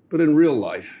 But in real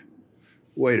life,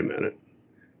 wait a minute.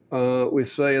 We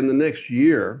say in the next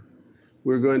year,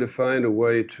 we're going to find a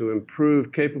way to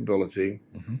improve capability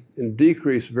and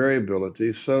decrease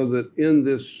variability so that in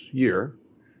this year,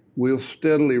 we'll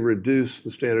steadily reduce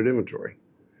the standard inventory.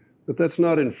 But that's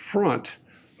not in front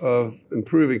of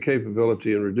improving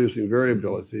capability and reducing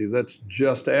variability. That's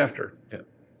just after. Yeah.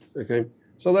 Okay?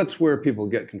 So that's where people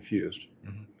get confused.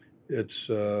 It's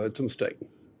a mistake.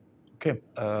 Okay.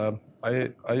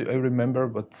 I remember,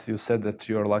 but you said that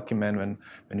you're a lucky man when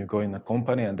you go in a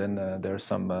company and then there are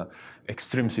some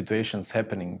extreme situations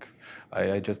happening.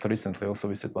 I just recently also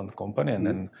visited one company and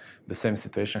then the same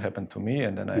situation happened to me,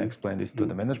 and then I explained this to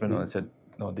the management and I said,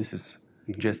 no, this is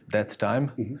just that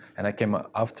time. And I came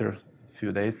after a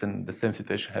few days and the same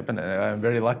situation happened, and I'm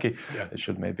very lucky. Yeah. I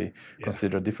should maybe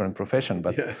consider a different profession.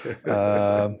 But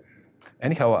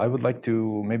anyhow, I would like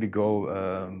to maybe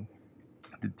go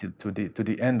to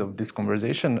the end of this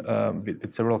conversation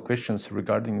with several questions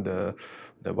regarding the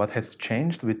what has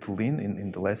changed with Lean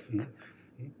in the last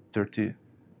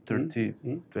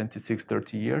 26,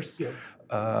 30 years. Yeah.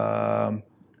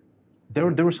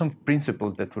 There were some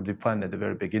principles that were defined at the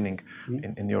very beginning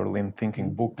in your Lean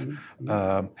thinking book.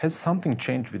 Has something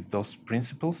changed with those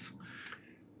principles?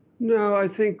 No, I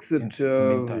think that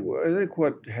I think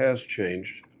what has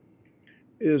changed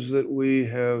is that we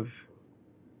have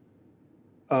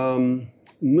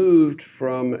moved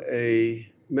from a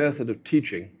method of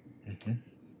teaching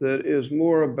that is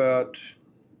more about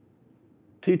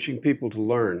teaching people to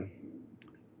learn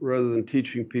rather than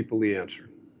teaching people the answer.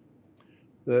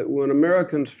 That when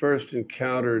Americans first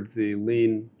encountered the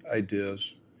Lean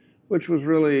ideas, which was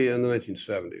really in the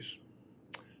 1970s,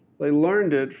 they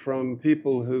learned it from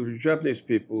Japanese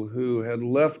people who had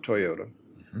left Toyota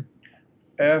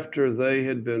after they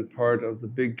had been part of the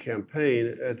big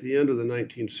campaign at the end of the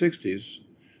 1960s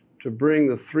to bring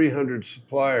the 300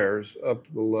 suppliers up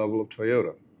to the level of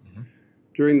Toyota.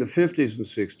 During the 50s and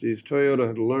 60s, Toyota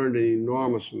had learned an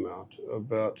enormous amount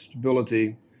about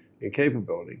stability and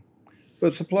capability,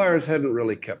 but suppliers hadn't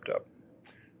really kept up.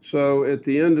 So at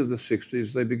the end of the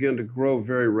 60s, they began to grow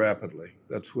very rapidly.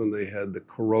 That's when they had the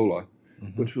Corolla,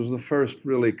 which was the first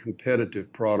really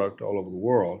competitive product all over the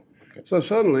world. So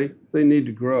suddenly, they need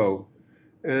to grow.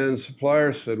 And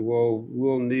suppliers said, well,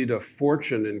 we'll need a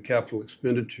fortune in capital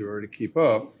expenditure to keep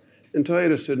up. And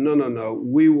Toyota said, no,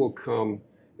 we will come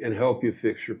and help you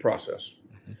fix your process.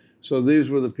 So these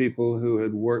were the people who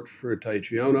had worked for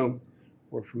Taiichi Ohno,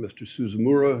 worked for Mr.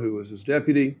 Suzumura, who was his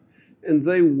deputy. And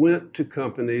they went to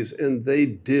companies and they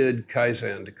did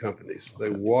Kaizen to companies. They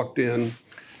walked in.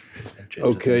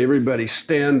 Okay, everybody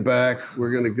stand back.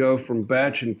 We're going to go from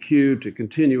batch and queue to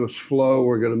continuous flow.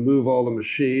 We're going to move all the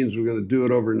machines. We're going to do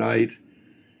it overnight.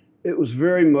 It was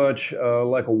very much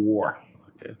like a war.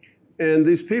 Okay. And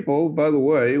these people, by the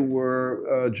way,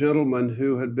 were gentlemen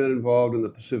who had been involved in the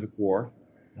Pacific War,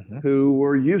 who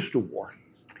were used to war.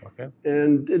 Okay.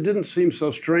 And it didn't seem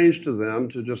so strange to them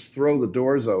to just throw the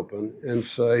doors open and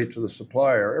say to the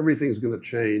supplier, everything's going to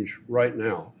change right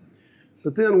now.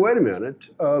 But then, wait a minute,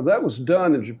 that was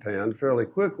done in Japan fairly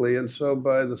quickly. And so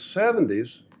by the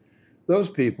 70s, those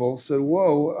people said,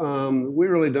 whoa, we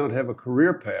really don't have a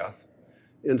career path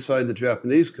inside the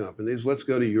Japanese companies. Let's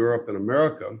go to Europe and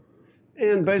America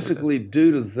and basically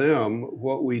do to them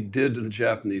what we did to the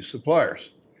Japanese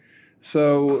suppliers.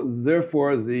 So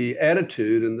therefore, the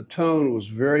attitude and the tone was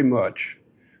very much,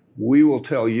 we will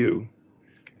tell you.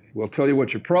 We'll tell you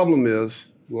what your problem is.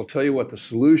 We'll tell you what the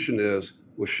solution is.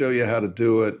 We'll show you how to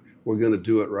do it. We're going to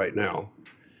do it right now.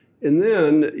 And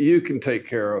then you can take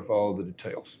care of all the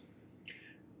details.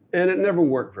 And it never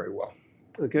worked very well,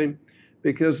 okay?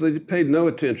 Because they paid no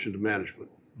attention to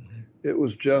management. It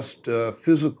was just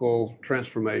physical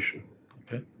transformation.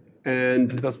 Okay.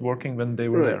 And it was working when they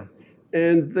were there.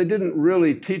 And they didn't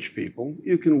really teach people.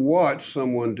 You can watch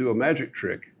someone do a magic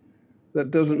trick.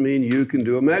 That doesn't mean you can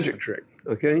do a magic trick,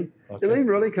 okay? And they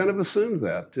really kind of assumed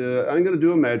that. I'm going to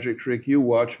do a magic trick, you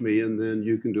watch me, and then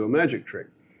you can do a magic trick.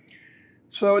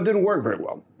 So it didn't work very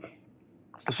well.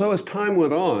 So as time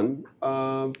went on,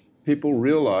 people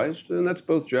realized, and that's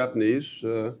both Japanese,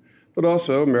 but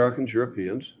also Americans,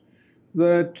 Europeans,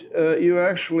 that you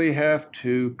actually have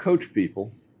to coach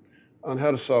people on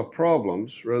how to solve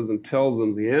problems rather than tell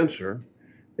them the answer.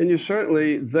 And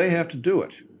they have to do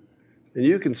it. And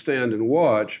you can stand and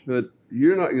watch, but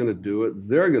you're not going to do it,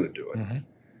 they're going to do it.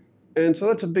 And so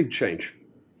that's a big change.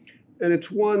 And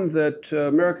it's one that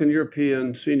American,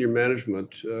 European senior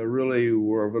management really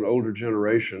were of an older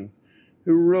generation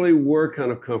who really were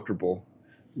kind of comfortable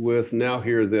with now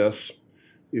hear this,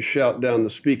 you shout down the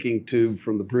speaking tube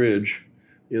from the bridge,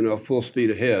 full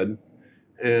speed ahead,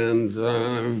 and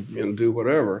do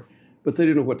whatever. But they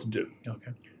didn't know what to do.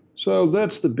 Okay. So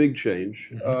that's the big change,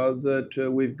 that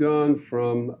we've gone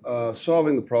from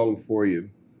solving the problem for you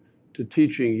to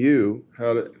teaching you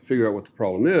how to figure out what the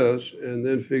problem is and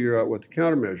then figure out what the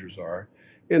countermeasures are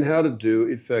and how to do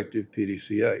effective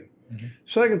PDCA.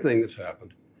 Second thing that's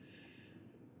happened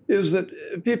is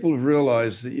that people have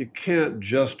realized that you can't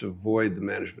just avoid the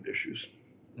management issues,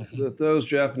 that those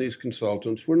Japanese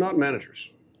consultants were not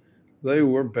managers. They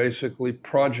were basically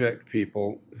project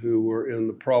people who were in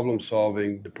the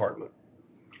problem-solving department.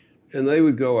 And they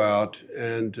would go out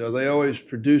and they always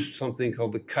produced something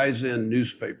called the Kaizen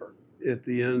newspaper at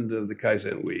the end of the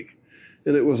Kaizen week.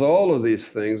 And it was all of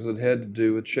these things that had to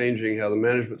do with changing how the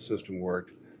management system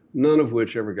worked, none of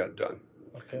which ever got done.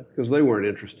 Okay. Because they weren't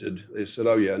interested. They said,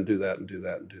 oh yeah, and do that and do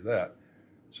that and do that.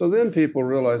 So then people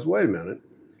realized, wait a minute,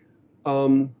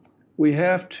 we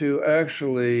have to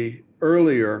actually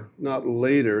earlier, not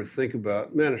later, think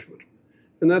about management.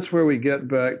 And that's where we get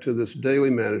back to this daily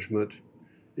management,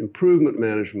 improvement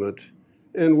management,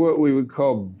 and what we would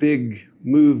call big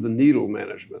move the needle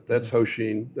management. That's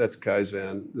Hoshin, that's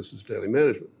Kaizen, this is daily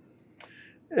management.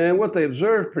 And what they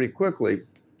observed pretty quickly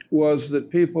was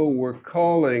that people were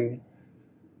calling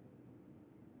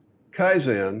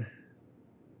Kaizen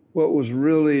what was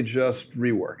really just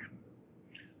rework.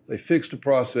 They fixed a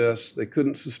process, they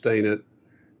couldn't sustain it,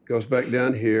 goes back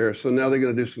down here, so now they're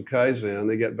going to do some Kaizen,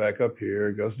 they get back up here,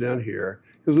 it goes down here,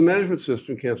 because the management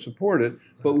system can't support it,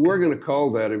 but we're going to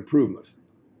call that improvement.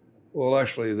 Well,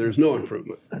 actually, there's no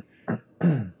improvement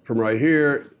from right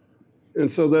here,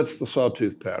 and so that's the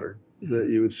sawtooth pattern that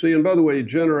you would see. And by the way,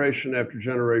 generation after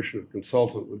generation of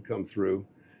consultant would come through,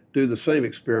 do the same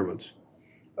experiments.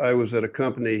 I was at a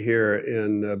company here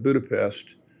in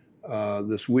Budapest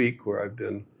this week where I've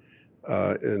been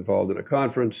involved in a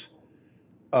conference,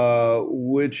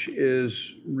 which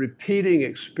is repeating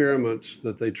experiments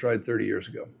that they tried 30 years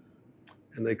ago,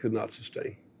 and they could not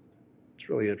sustain. It's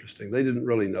really interesting. They didn't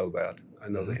really know that. I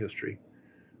know the history.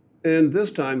 And this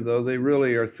time, though, they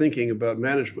really are thinking about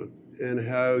management and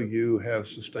how you have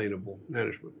sustainable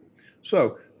management.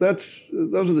 So those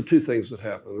are the two things that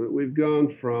happen. We've gone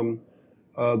from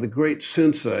the great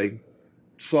sensei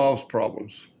solves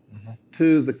problems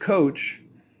to the coach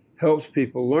helps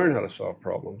people learn how to solve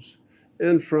problems.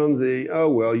 And from the, oh,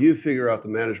 well, you figure out the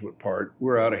management part,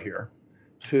 we're out of here,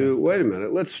 to, wait a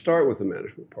minute, let's start with the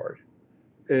management part.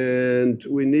 And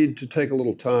we need to take a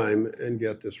little time and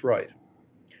get this right.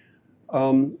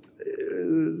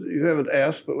 You haven't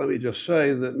asked, but let me just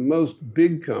say that most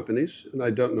big companies, and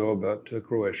I don't know about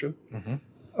Croatia,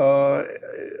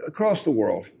 across the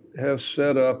world have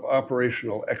set up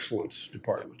operational excellence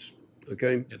departments,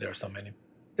 okay? Yeah, there are so many.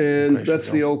 And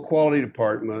that's the old quality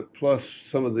department, plus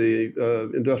some of the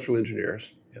industrial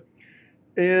engineers. Yep.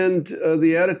 And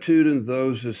the attitude in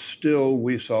those is still,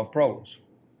 we solve problems.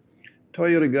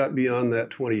 Toyota got beyond that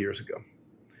 20 years ago.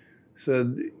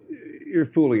 Said, you're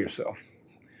fooling yourself.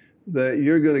 That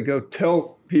you're going to go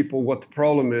tell people what the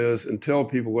problem is and tell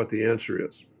people what the answer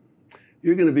is.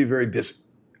 You're going to be very busy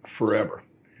forever.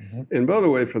 And by the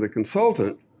way, for the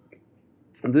consultant,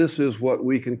 this is what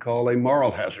we can call a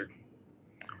moral hazard.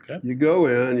 Okay. You go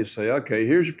in, you say, okay,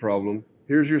 here's your problem,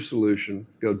 here's your solution,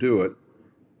 go do it.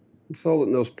 The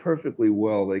consultant knows perfectly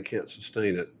well they can't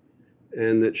sustain it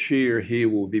and that she or he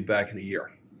will be back in a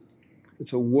year.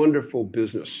 It's a wonderful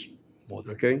business,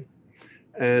 okay?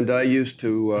 And I used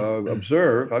to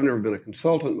observe, I've never been a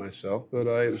consultant myself, but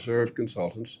I observed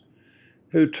consultants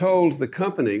who told the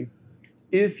company,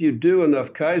 if you do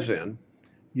enough Kaizen,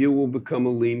 you will become a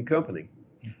lean company.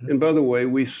 And by the way,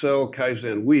 we sell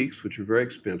Kaizen weeks, which are very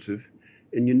expensive,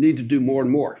 and you need to do more and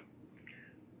more.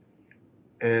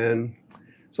 And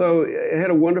so I had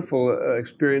a wonderful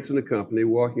experience in a company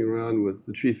walking around with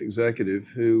the chief executive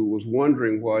who was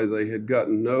wondering why they had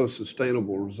gotten no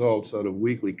sustainable results out of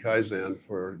weekly Kaizen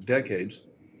for decades.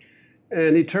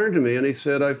 And he turned to me and he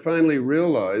said, I finally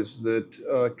realized that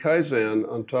Kaizen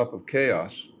on top of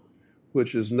chaos,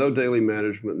 which is no daily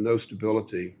management, no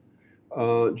stability,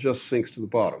 just sinks to the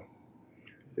bottom.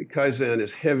 The Kaizen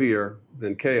is heavier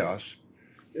than chaos,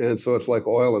 and so it's like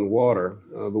oil and water.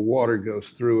 The water goes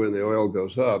through and the oil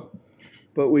goes up,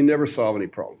 but we never solve any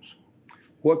problems.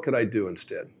 What could I do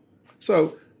instead?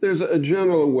 So there's a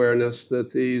general awareness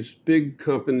that these big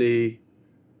company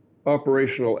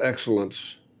operational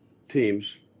excellence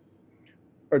teams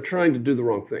are trying to do the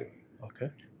wrong thing. Okay.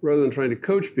 Rather than trying to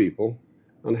coach people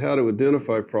on how to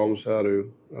identify problems, how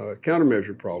to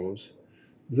countermeasure problems,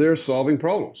 they're solving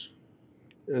problems.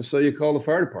 And so you call the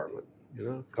fire department You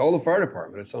know, call the fire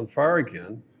department. It's on fire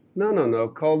again. No, no, no.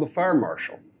 Call the fire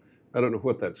marshal. I don't know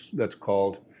what that's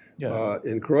called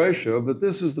in Croatia, but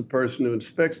this is the person who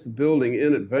inspects the building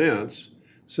in advance,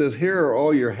 says, here are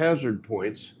all your hazard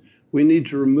points. We need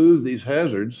to remove these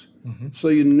hazards, so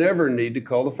you never need to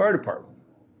call the fire department.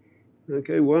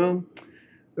 Okay, well,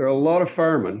 there are a lot of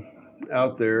firemen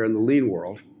out there in the lean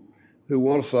world who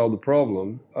want to solve the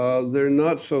problem. There are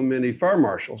not so many fire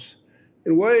marshals.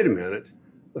 And wait a minute,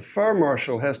 the fire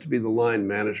marshal has to be the line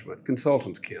management.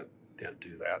 Consultants can't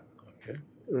do that.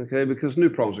 Okay, because new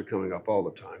problems are coming up all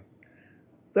the time.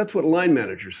 That's what line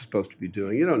managers are supposed to be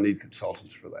doing. You don't need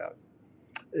consultants for that.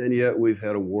 And yet we've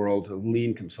had a world of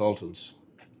lean consultants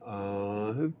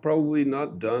who've probably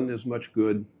not done as much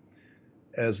good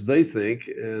as they think,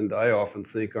 and I often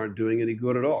think aren't doing any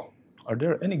good at all. Are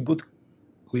there any good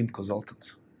lean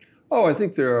consultants? Oh, I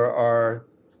think there are.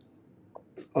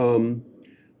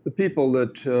 The people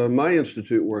that my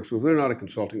institute works with, they're not a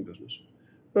consulting business.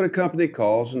 But a company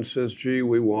calls and says, gee,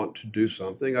 we want to do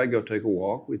something. I go take a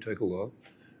walk, we take a look.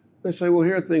 They say, well,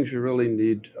 here are things you really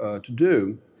need to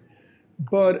do.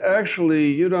 But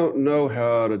actually, you don't know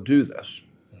how to do this.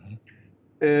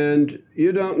 And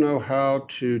you don't know how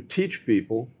to teach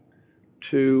people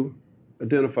to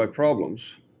identify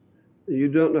problems. You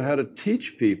don't know how to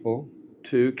teach people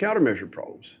to countermeasure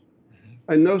problems.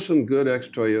 I know some good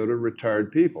ex-Toyota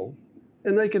retired people,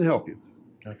 and they can help you.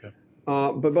 Okay.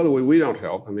 But by the way, we don't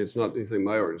help. I mean, it's not anything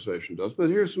my organization does, but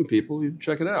here's some people, you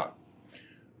check it out.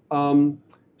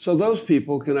 So those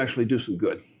people can actually do some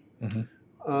good.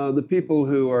 The people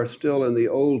who are still in the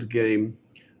old game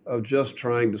of just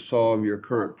trying to solve your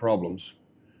current problems,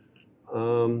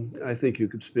 I think you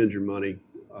could spend your money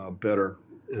better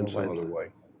in some other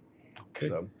way. Okay.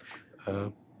 So,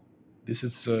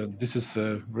 this is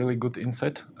a really good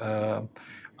insight.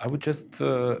 I would just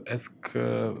ask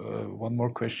one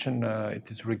more question. It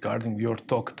is regarding your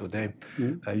talk today.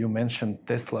 You mentioned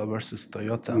Tesla versus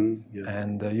Toyota,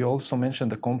 and you also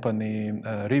mentioned the company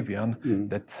Rivian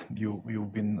that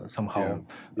you've been somehow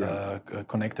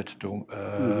connected to.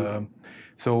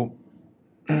 So,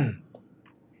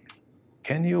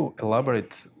 can you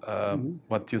elaborate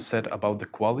what you said about the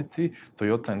quality,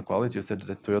 Toyota and quality? You said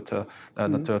that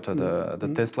the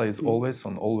Tesla is always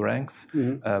on all ranks,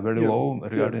 very low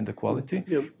regarding the quality,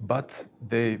 but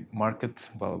the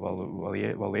market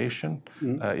valuation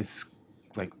is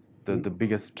like the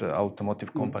biggest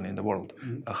automotive company in the world.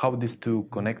 How these two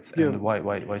connects and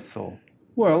why so?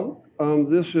 Well,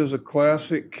 this is a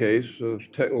classic case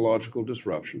of technological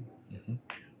disruption.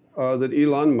 That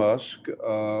Elon Musk,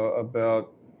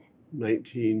 about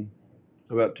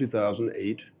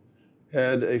 2008,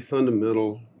 had a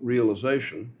fundamental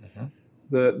realization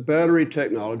that battery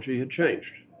technology had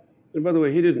changed. And by the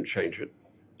way, he didn't change it.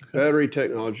 Battery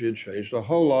technology had changed. A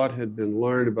whole lot had been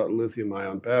learned about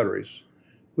lithium-ion batteries,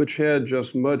 which had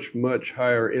just much, much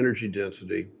higher energy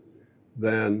density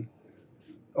than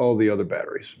all the other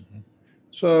batteries.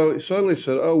 So he suddenly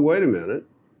said, oh, wait a minute.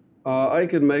 I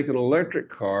could make an electric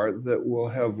car that will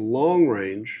have long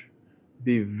range,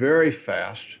 be very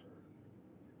fast,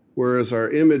 whereas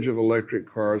our image of electric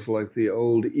cars like the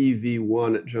old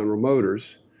EV1 at General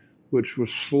Motors, which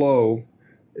was slow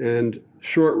and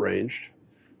short-ranged,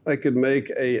 I could make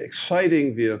an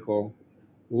exciting vehicle,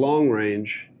 long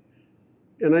range,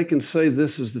 and I can say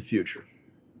this is the future.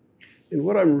 And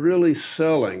what I'm really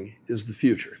selling is the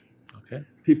future. Okay.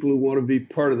 People who want to be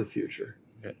part of the future.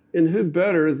 And who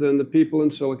better than the people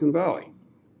in Silicon Valley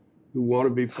who want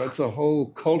to be, that's a whole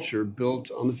culture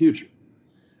built on the future.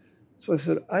 So I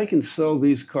said, I can sell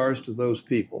these cars to those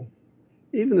people,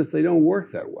 even if they don't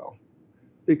work that well,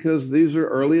 because these are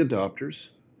early adopters,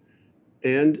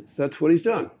 and that's what he's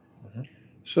done.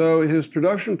 So his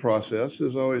production process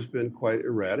has always been quite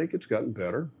erratic. It's gotten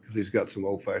better, because he's got some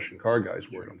old-fashioned car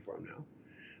guys working for him now.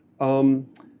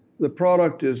 The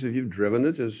product is, if you've driven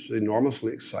it, is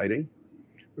enormously exciting.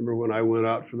 Remember when I went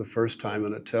out for the first time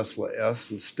in a Tesla S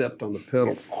and stepped on the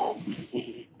pedal?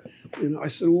 You know, I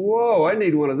said, whoa, I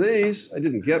need one of these. I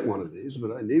didn't get one of these,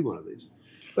 but I need one of these.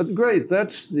 But great,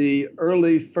 that's the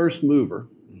early first mover.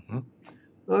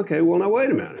 Okay, well, now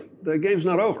wait a minute. The game's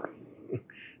not over.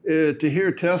 To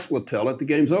hear Tesla tell it, the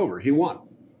game's over. He won.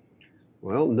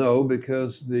 Well, no,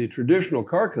 because the traditional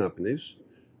car companies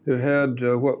who had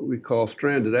what we call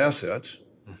stranded assets,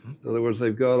 in other words,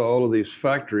 they've got all of these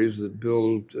factories that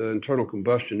build internal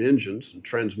combustion engines and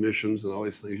transmissions and all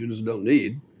these things you just don't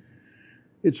need.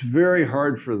 It's very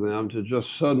hard for them to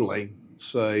just suddenly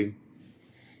say,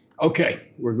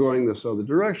 okay, we're going this other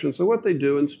direction. So what they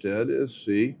do instead is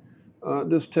see,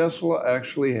 does Tesla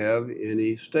actually have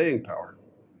any staying power?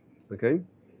 Okay?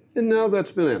 And now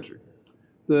that's been answered.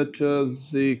 That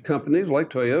the companies like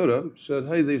Toyota said,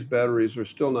 hey, these batteries are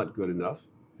still not good enough.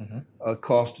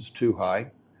 Cost is too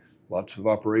high. Lots of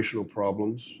operational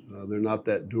problems. They're not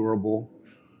that durable,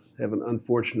 have an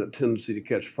unfortunate tendency to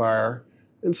catch fire,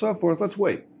 and so forth. Let's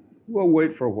wait. We'll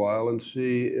wait for a while and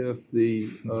see if the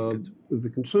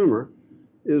consumer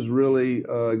is really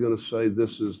going to say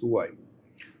this is the way.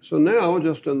 So now,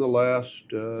 just in the last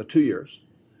 2 years,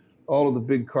 all of the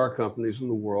big car companies in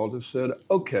the world have said,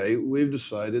 okay, we've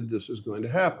decided this is going to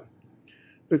happen.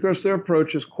 Because their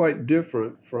approach is quite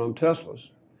different from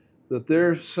Tesla's. That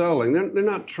they're selling, they're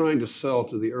not trying to sell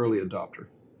to the early adopter.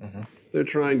 They're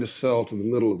trying to sell to the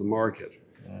middle of the market.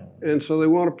 And so they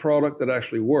want a product that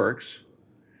actually works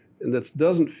and that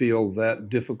doesn't feel that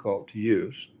difficult to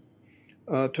use.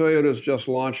 Toyota is just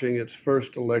launching its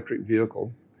first electric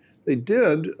vehicle. They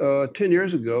did, 10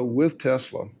 years ago with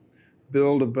Tesla,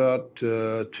 build about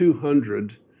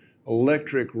 200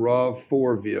 electric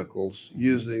RAV4 vehicles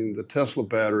using the Tesla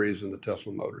batteries and the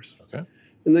Tesla motors. Okay.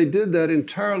 And they did that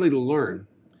entirely to learn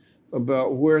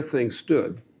about where things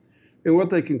stood. And what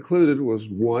they concluded was,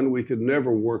 one, we could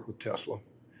never work with Tesla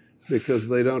because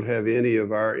they don't have any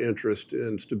of our interest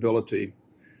in stability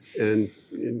and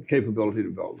in capability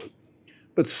development.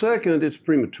 But second, it's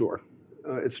premature.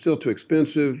 It's still too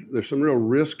expensive. There's some real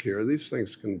risk here. These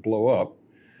things can blow up.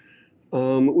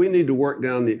 We need to work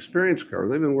down the experience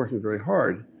curve. They've been working very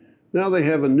hard. Now they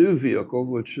have a new vehicle,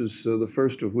 which is the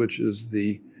first of which is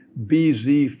the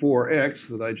BZ4X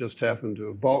that I just happened to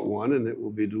have bought one, and it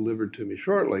will be delivered to me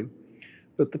shortly.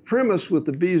 But the premise with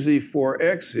the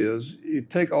BZ4X is you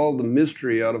take all the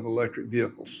mystery out of electric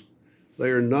vehicles. They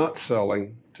are not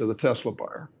selling to the Tesla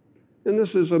buyer. And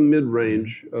this is a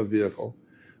mid-range vehicle.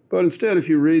 But instead, if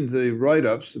you read the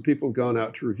write-ups, the people have gone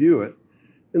out to review it,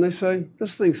 and they say,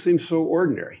 this thing seems so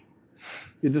ordinary.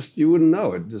 You wouldn't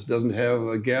know. It just doesn't have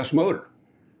a gas motor.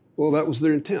 Well, that was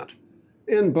their intent.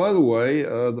 And by the way,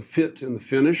 the fit and the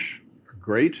finish are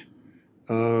great.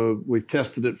 We've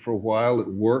tested it for a while. It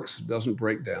works. It doesn't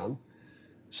break down.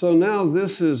 So now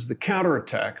this is the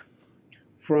counterattack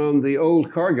from the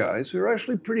old car guys who are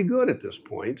actually pretty good at this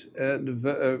point at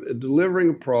delivering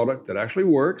a product that actually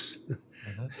works,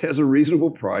 has a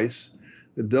reasonable price,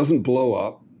 that doesn't blow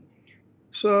up.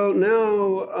 So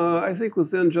now I think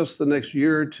within just the next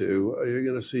year or two, you're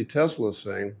going to see Tesla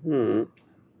saying,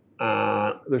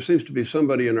 there seems to be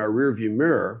somebody in our rearview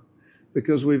mirror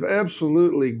because we've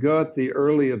absolutely got the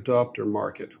early adopter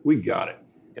market. We got it.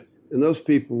 Yep. And those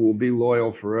people will be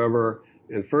loyal forever.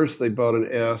 And first they bought an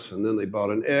S, and then they bought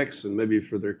an X, and maybe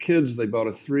for their kids they bought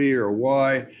a 3 or a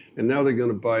Y, and now they're going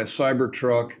to buy a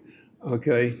Cybertruck.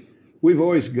 Okay, we've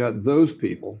always got those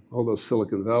people, all those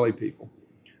Silicon Valley people.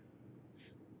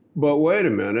 But wait a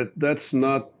minute, that's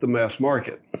not the mass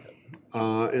market.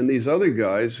 And these other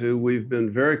guys who we've been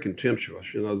very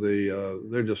contemptuous,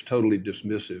 they're just totally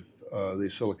dismissive,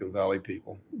 these Silicon Valley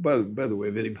people. By the way,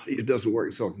 if anybody who doesn't work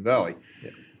in Silicon Valley,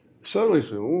 suddenly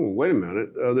say, oh, wait a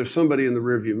minute, there's somebody in the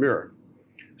rearview mirror.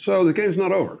 So the game's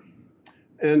not over.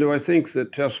 And do I think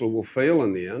that Tesla will fail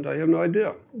in the end? I have no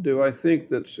idea. Do I think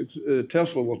that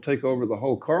Tesla will take over the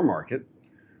whole car market?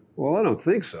 Well, I don't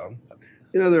think so.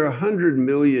 There are 100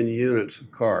 million units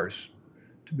of cars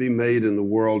to be made in the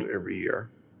world every year.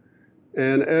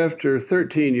 And after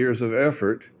 13 years of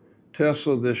effort,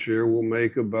 Tesla this year will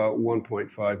make about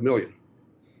 1.5 million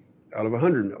out of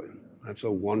 100 million. That's a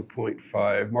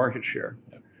 1.5 market share.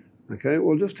 Okay,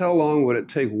 well, just how long would it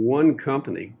take one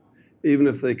company, even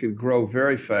if they could grow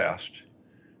very fast,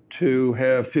 to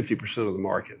have 50% of the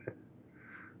market?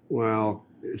 Well,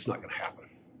 it's not going to happen.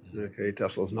 Okay,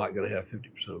 Tesla's not going to have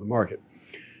 50% of the market.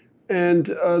 And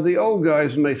the old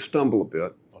guys may stumble a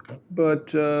bit, but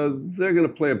they're going to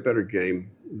play a better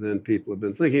game than people have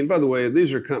been thinking. By the way,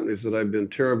 these are companies that I've been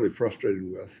terribly frustrated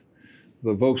with.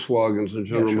 The Volkswagens and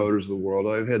General Motors of the world,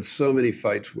 I've had so many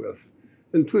fights with,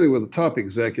 including with the top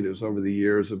executives over the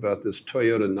years about this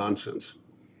Toyota nonsense.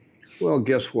 Well,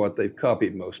 guess what? They've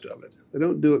copied most of it. They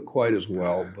don't do it quite as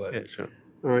well, but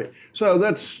all right. So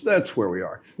that's where we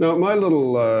are. Now, my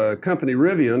little company,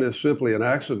 Rivian, is simply an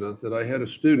accident that I had a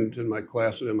student in my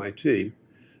class at MIT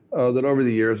that over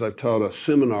the years I've taught a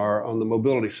seminar on the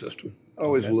mobility system,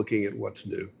 always looking at what's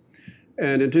new.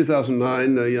 And in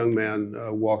 2009, a young man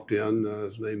walked in.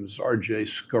 His name is R.J.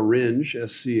 Scaringe,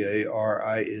 S-C-A-R-I-N-G-E,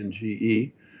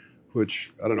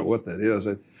 which I don't know what that is.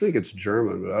 I think it's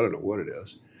German, but I don't know what it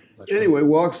is. Anyway,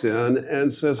 walks in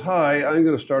and says, hi, I'm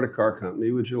going to start a car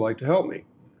company. Would you like to help me?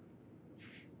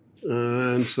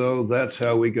 And so that's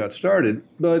how we got started.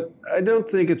 But I don't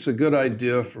think it's a good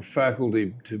idea for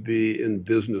faculty to be in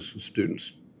business with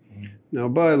students. Now,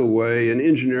 by the way, in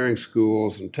engineering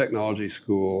schools and technology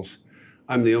schools,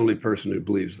 I'm the only person who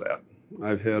believes that.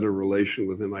 I've had a relation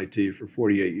with MIT for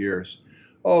 48 years.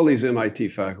 All these MIT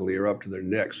faculty are up to their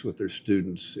necks with their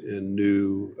students in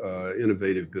new,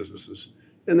 innovative businesses.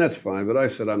 And that's fine, but I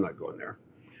said, I'm not going there.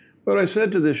 But I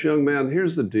said to this young man,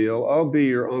 here's the deal. I'll be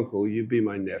your uncle, you be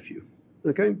my nephew,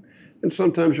 okay? And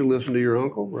sometimes you listen to your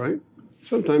uncle, right?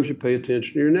 Sometimes you pay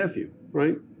attention to your nephew,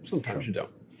 right? Sometimes you don't.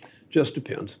 Just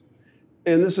depends.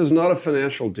 And this is not a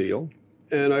financial deal,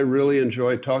 and I really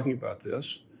enjoy talking about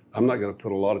this. I'm not going to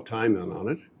put a lot of time in on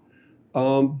it,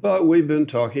 but we've been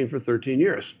talking for 13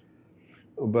 years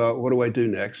about what do I do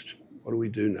next? What do we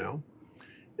do now?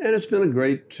 And it's been a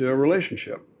great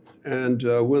relationship. And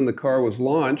when the car was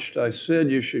launched, I said,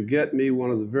 you should get me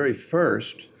one of the very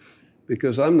first,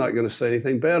 because I'm not going to say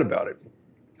anything bad about it,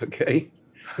 okay?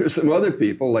 There's some other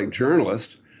people, like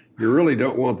journalists, you really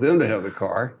don't want them to have the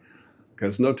car,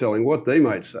 because no telling what they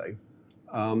might say.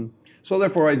 So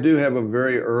therefore, I do have a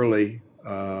very early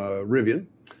Rivian,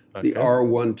 the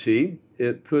R1T.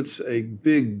 It puts a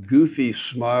big, goofy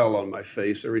smile on my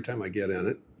face every time I get in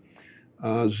it.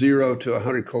 0 to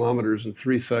 100 kilometers in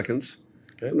 3 seconds.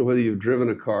 I don't know whether you've driven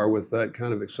a car with that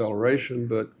kind of acceleration,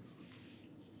 but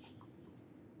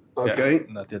okay,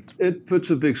 yeah, not yet. It puts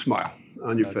a big smile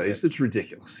on your face. It's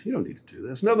ridiculous. You don't need to do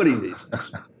this. Nobody needs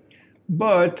this.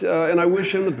 But, and I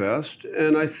wish him the best,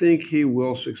 and I think he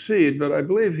will succeed, but I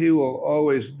believe he will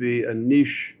always be a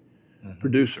niche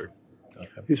producer.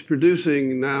 He's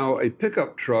producing now a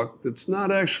pickup truck that's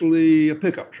not actually a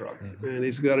pickup truck, and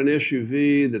he's got an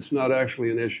SUV that's not actually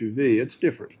an SUV. It's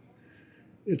different.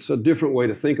 It's a different way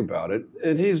to think about it,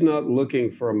 and he's not looking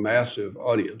for a massive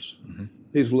audience.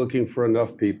 He's looking for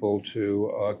enough people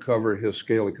to cover his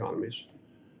scale economies.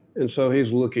 And so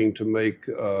he's looking to make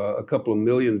a couple of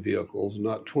million vehicles,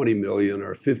 not 20 million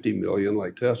or 50 million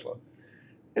like Tesla.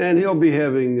 And he'll be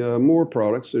having more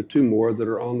products. There are 2 more that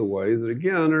are on the way that,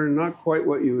 again, are not quite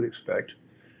what you would expect.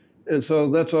 And so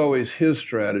that's always his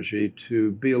strategy,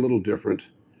 to be a little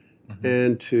different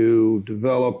and to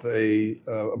develop a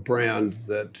brand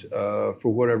that, for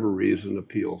whatever reason,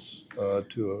 appeals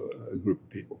to a group of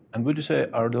people. And would you say,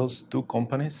 are those 2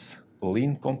 companies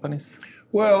lean companies?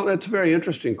 Well, that's a very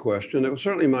interesting question. It was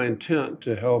certainly my intent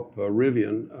to help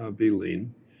Rivian be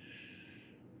lean.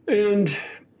 And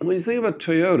when you think about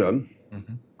Toyota,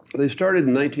 they started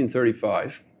in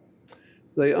 1935.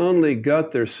 They only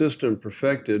got their system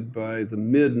perfected by the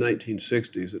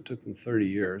mid-1960s. It took them 30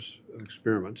 years of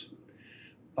experiments.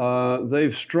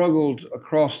 They've struggled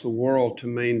across the world to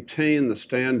maintain the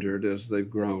standard as they've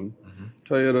grown.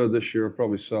 Toyota this year will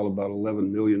probably sell about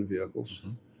 11 million vehicles.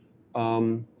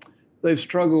 They've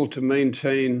struggled to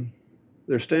maintain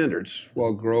their standards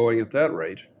while growing at that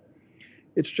rate.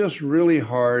 It's just really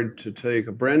hard to take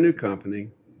a brand new company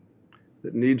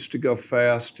that needs to go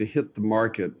fast to hit the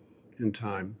market in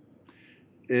time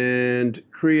and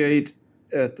create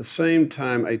at the same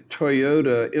time a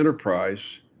Toyota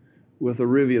enterprise with a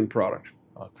Rivian product.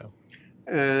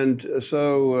 And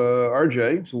so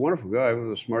RJ, he's a wonderful guy, one of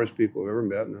the smartest people I've ever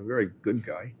met and a very good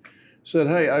guy, said,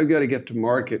 hey, I've got to get to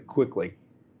market quickly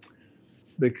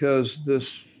because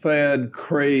this fad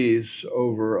craze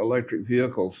over electric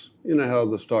vehicles, you know how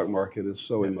the stock market is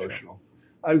so emotional.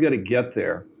 I've got to get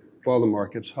there while the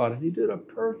market's hot. And he did a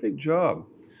perfect job.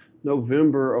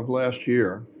 November of last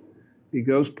year, he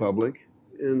goes public.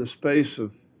 In the space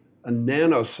of a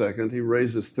nanosecond, he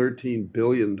raises $13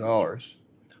 billion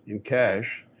in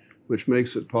cash, which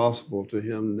makes it possible to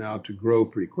him now to grow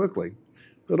pretty quickly,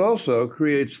 but also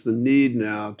creates the need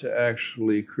now to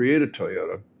actually create a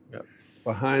Toyota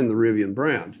behind the Rivian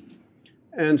brand.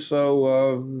 And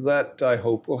so that, I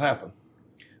hope, will happen.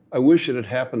 I wish it had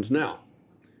happened now.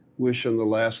 Wish in the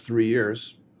last 3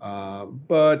 years.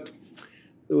 But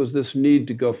there was this need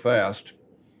to go fast.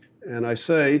 And I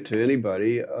say to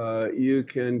anybody, you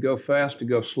can go fast to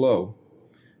go slow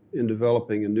in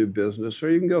developing a new business, or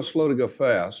you can go slow to go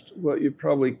fast. What you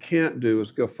probably can't do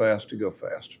is go fast to go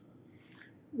fast.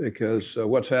 Because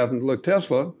what's happened, look,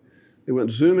 Tesla, they went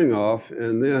zooming off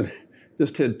and then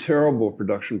just had terrible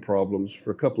production problems for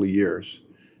a couple of years.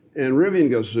 And Rivian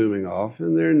goes zooming off,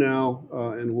 and they're now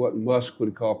in what Musk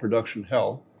would call production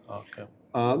hell.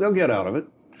 They'll get out of it.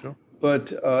 Sure.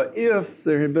 But if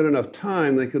there had been enough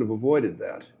time, they could have avoided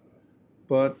that.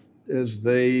 But as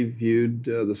they viewed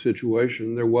the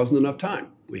situation, there wasn't enough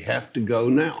time. We have to go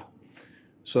now.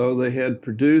 So they had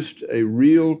produced a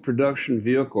real production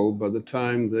vehicle by the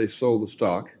time they sold the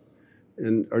stock.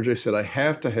 And RJ said, I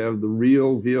have to have the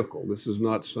real vehicle. This is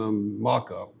not some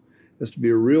mock-up. It has to be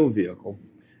a real vehicle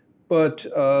But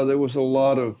there was a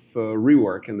lot of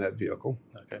rework in that vehicle.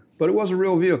 Okay. But it was a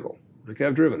real vehicle. Okay,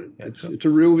 I've driven it. Yeah, it's a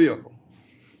real vehicle.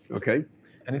 Okay.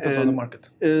 And it was on the market.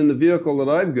 And the vehicle that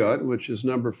I've got, which is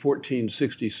number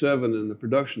 1467 in the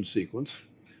production sequence,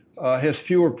 has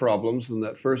fewer problems than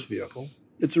that first vehicle.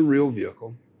 It's a real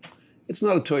vehicle. It's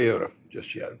not a Toyota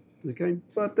just yet, okay?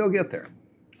 But they'll get there.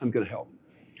 I'm going to help.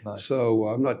 Nice. So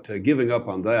I'm not giving up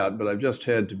on that, but I've just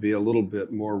had to be a little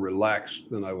bit more relaxed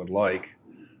than I would like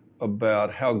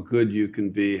about how good you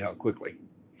can be, how quickly.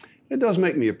 It does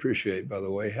make me appreciate, by the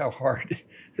way, how hard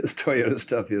this Toyota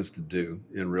stuff is to do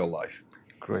in real life.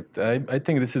 Great. I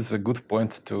think this is a good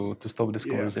point to stop this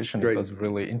conversation. Great. It was a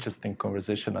really interesting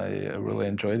conversation. I really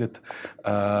enjoyed it.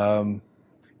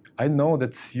 I know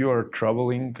that you're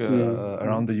traveling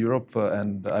around Europe,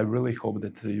 and I really hope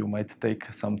that you might take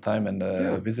some time and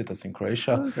visit us in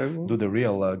Croatia, Okay, well, do the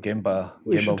real Gemba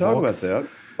we should talk walks. about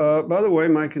that. By the way,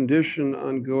 my condition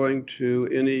on going to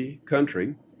any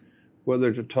country,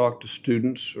 whether to talk to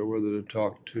students or whether to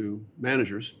talk to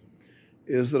managers,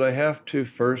 is that I have to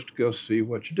first go see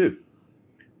what you do.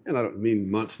 And I don't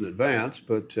mean months in advance,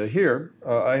 but here,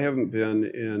 I haven't been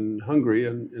in Hungary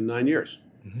in 9 years.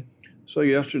 Mm-hmm. So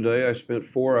yesterday I spent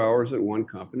 4 hours at one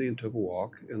company and took a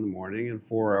walk in the morning, and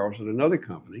 4 hours at another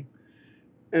company.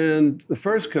 And the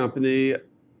first company,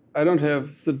 I don't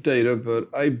have the data, but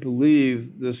I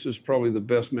believe this is probably the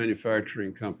best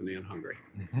manufacturing company in Hungary,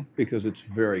 Mm-hmm. because it's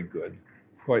very good,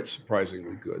 quite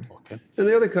surprisingly good. Okay. And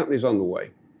the other company's on the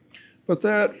way. But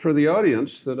that, for the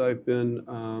audience that I've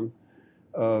been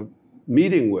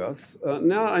meeting with,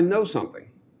 now I know something.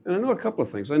 And I know a couple of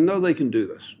things. I know they can do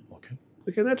this.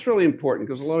 Okay, that's really important,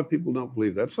 because a lot of people don't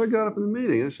believe that. So I got up in the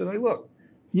meeting and I said, hey, look,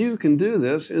 you can do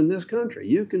this in this country.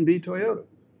 You can be Toyota.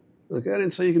 Okay, I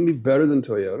didn't say you can be better than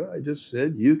Toyota. I just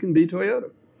said you can be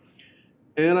Toyota.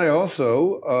 And I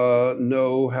also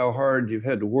know how hard you've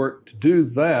had to work to do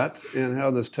that, and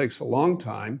how this takes a long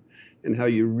time, and how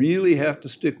you really have to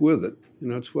stick with it. You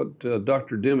know, it's what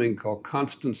Dr. Deming called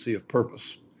constancy of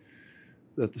purpose.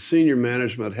 That the senior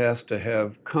management has to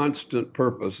have constant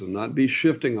purpose and not be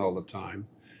shifting all the time,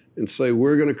 and say,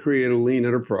 we're going to create a lean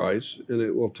enterprise and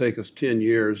it will take us 10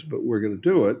 years, but we're going to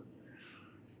do it.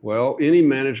 Well, any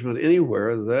management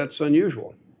anywhere, that's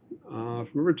unusual.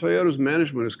 Remember, Toyota's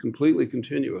management is completely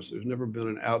continuous. There's never been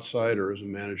an outsider as a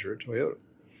manager at Toyota.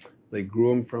 They grew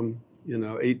them from,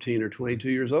 18 or 22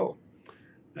 years old.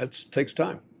 That takes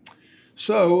time.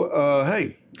 So,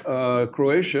 hey,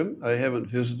 Croatia, I haven't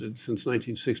visited since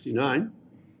 1969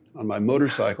 on my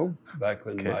motorcycle back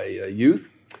in my youth.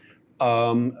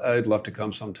 I'd love to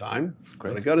come sometime.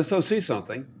 Great. But I got to see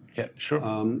something. Yeah, sure.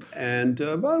 And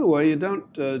by the way, you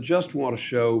don't just want to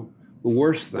show the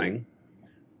worst thing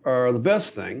or the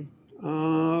best thing.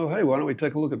 Hey, why don't we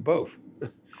take a look at both?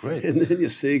 Great. And then you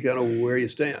see kind of where you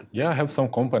stand. Yeah, I have some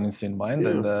companies in mind,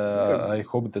 and I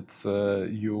hope that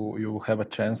you will have a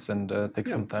chance and take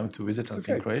some time to visit us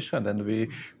in Croatia, and then we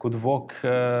could walk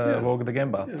the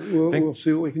Gemba. Yeah, we'll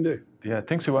see what we can do. Yeah,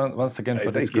 thanks you once again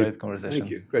for this great conversation.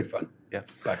 Thank you. Great fun. Yeah.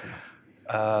 Bye for now.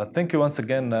 Thank you once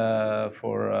again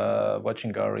for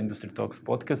watching our Industry Talks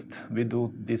podcast. We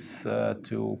do this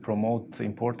to promote the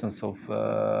importance of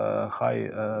high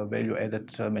value-added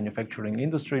manufacturing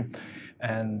industry.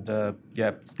 And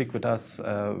stick with us.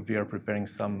 We are preparing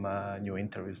some new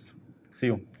interviews. See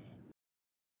you.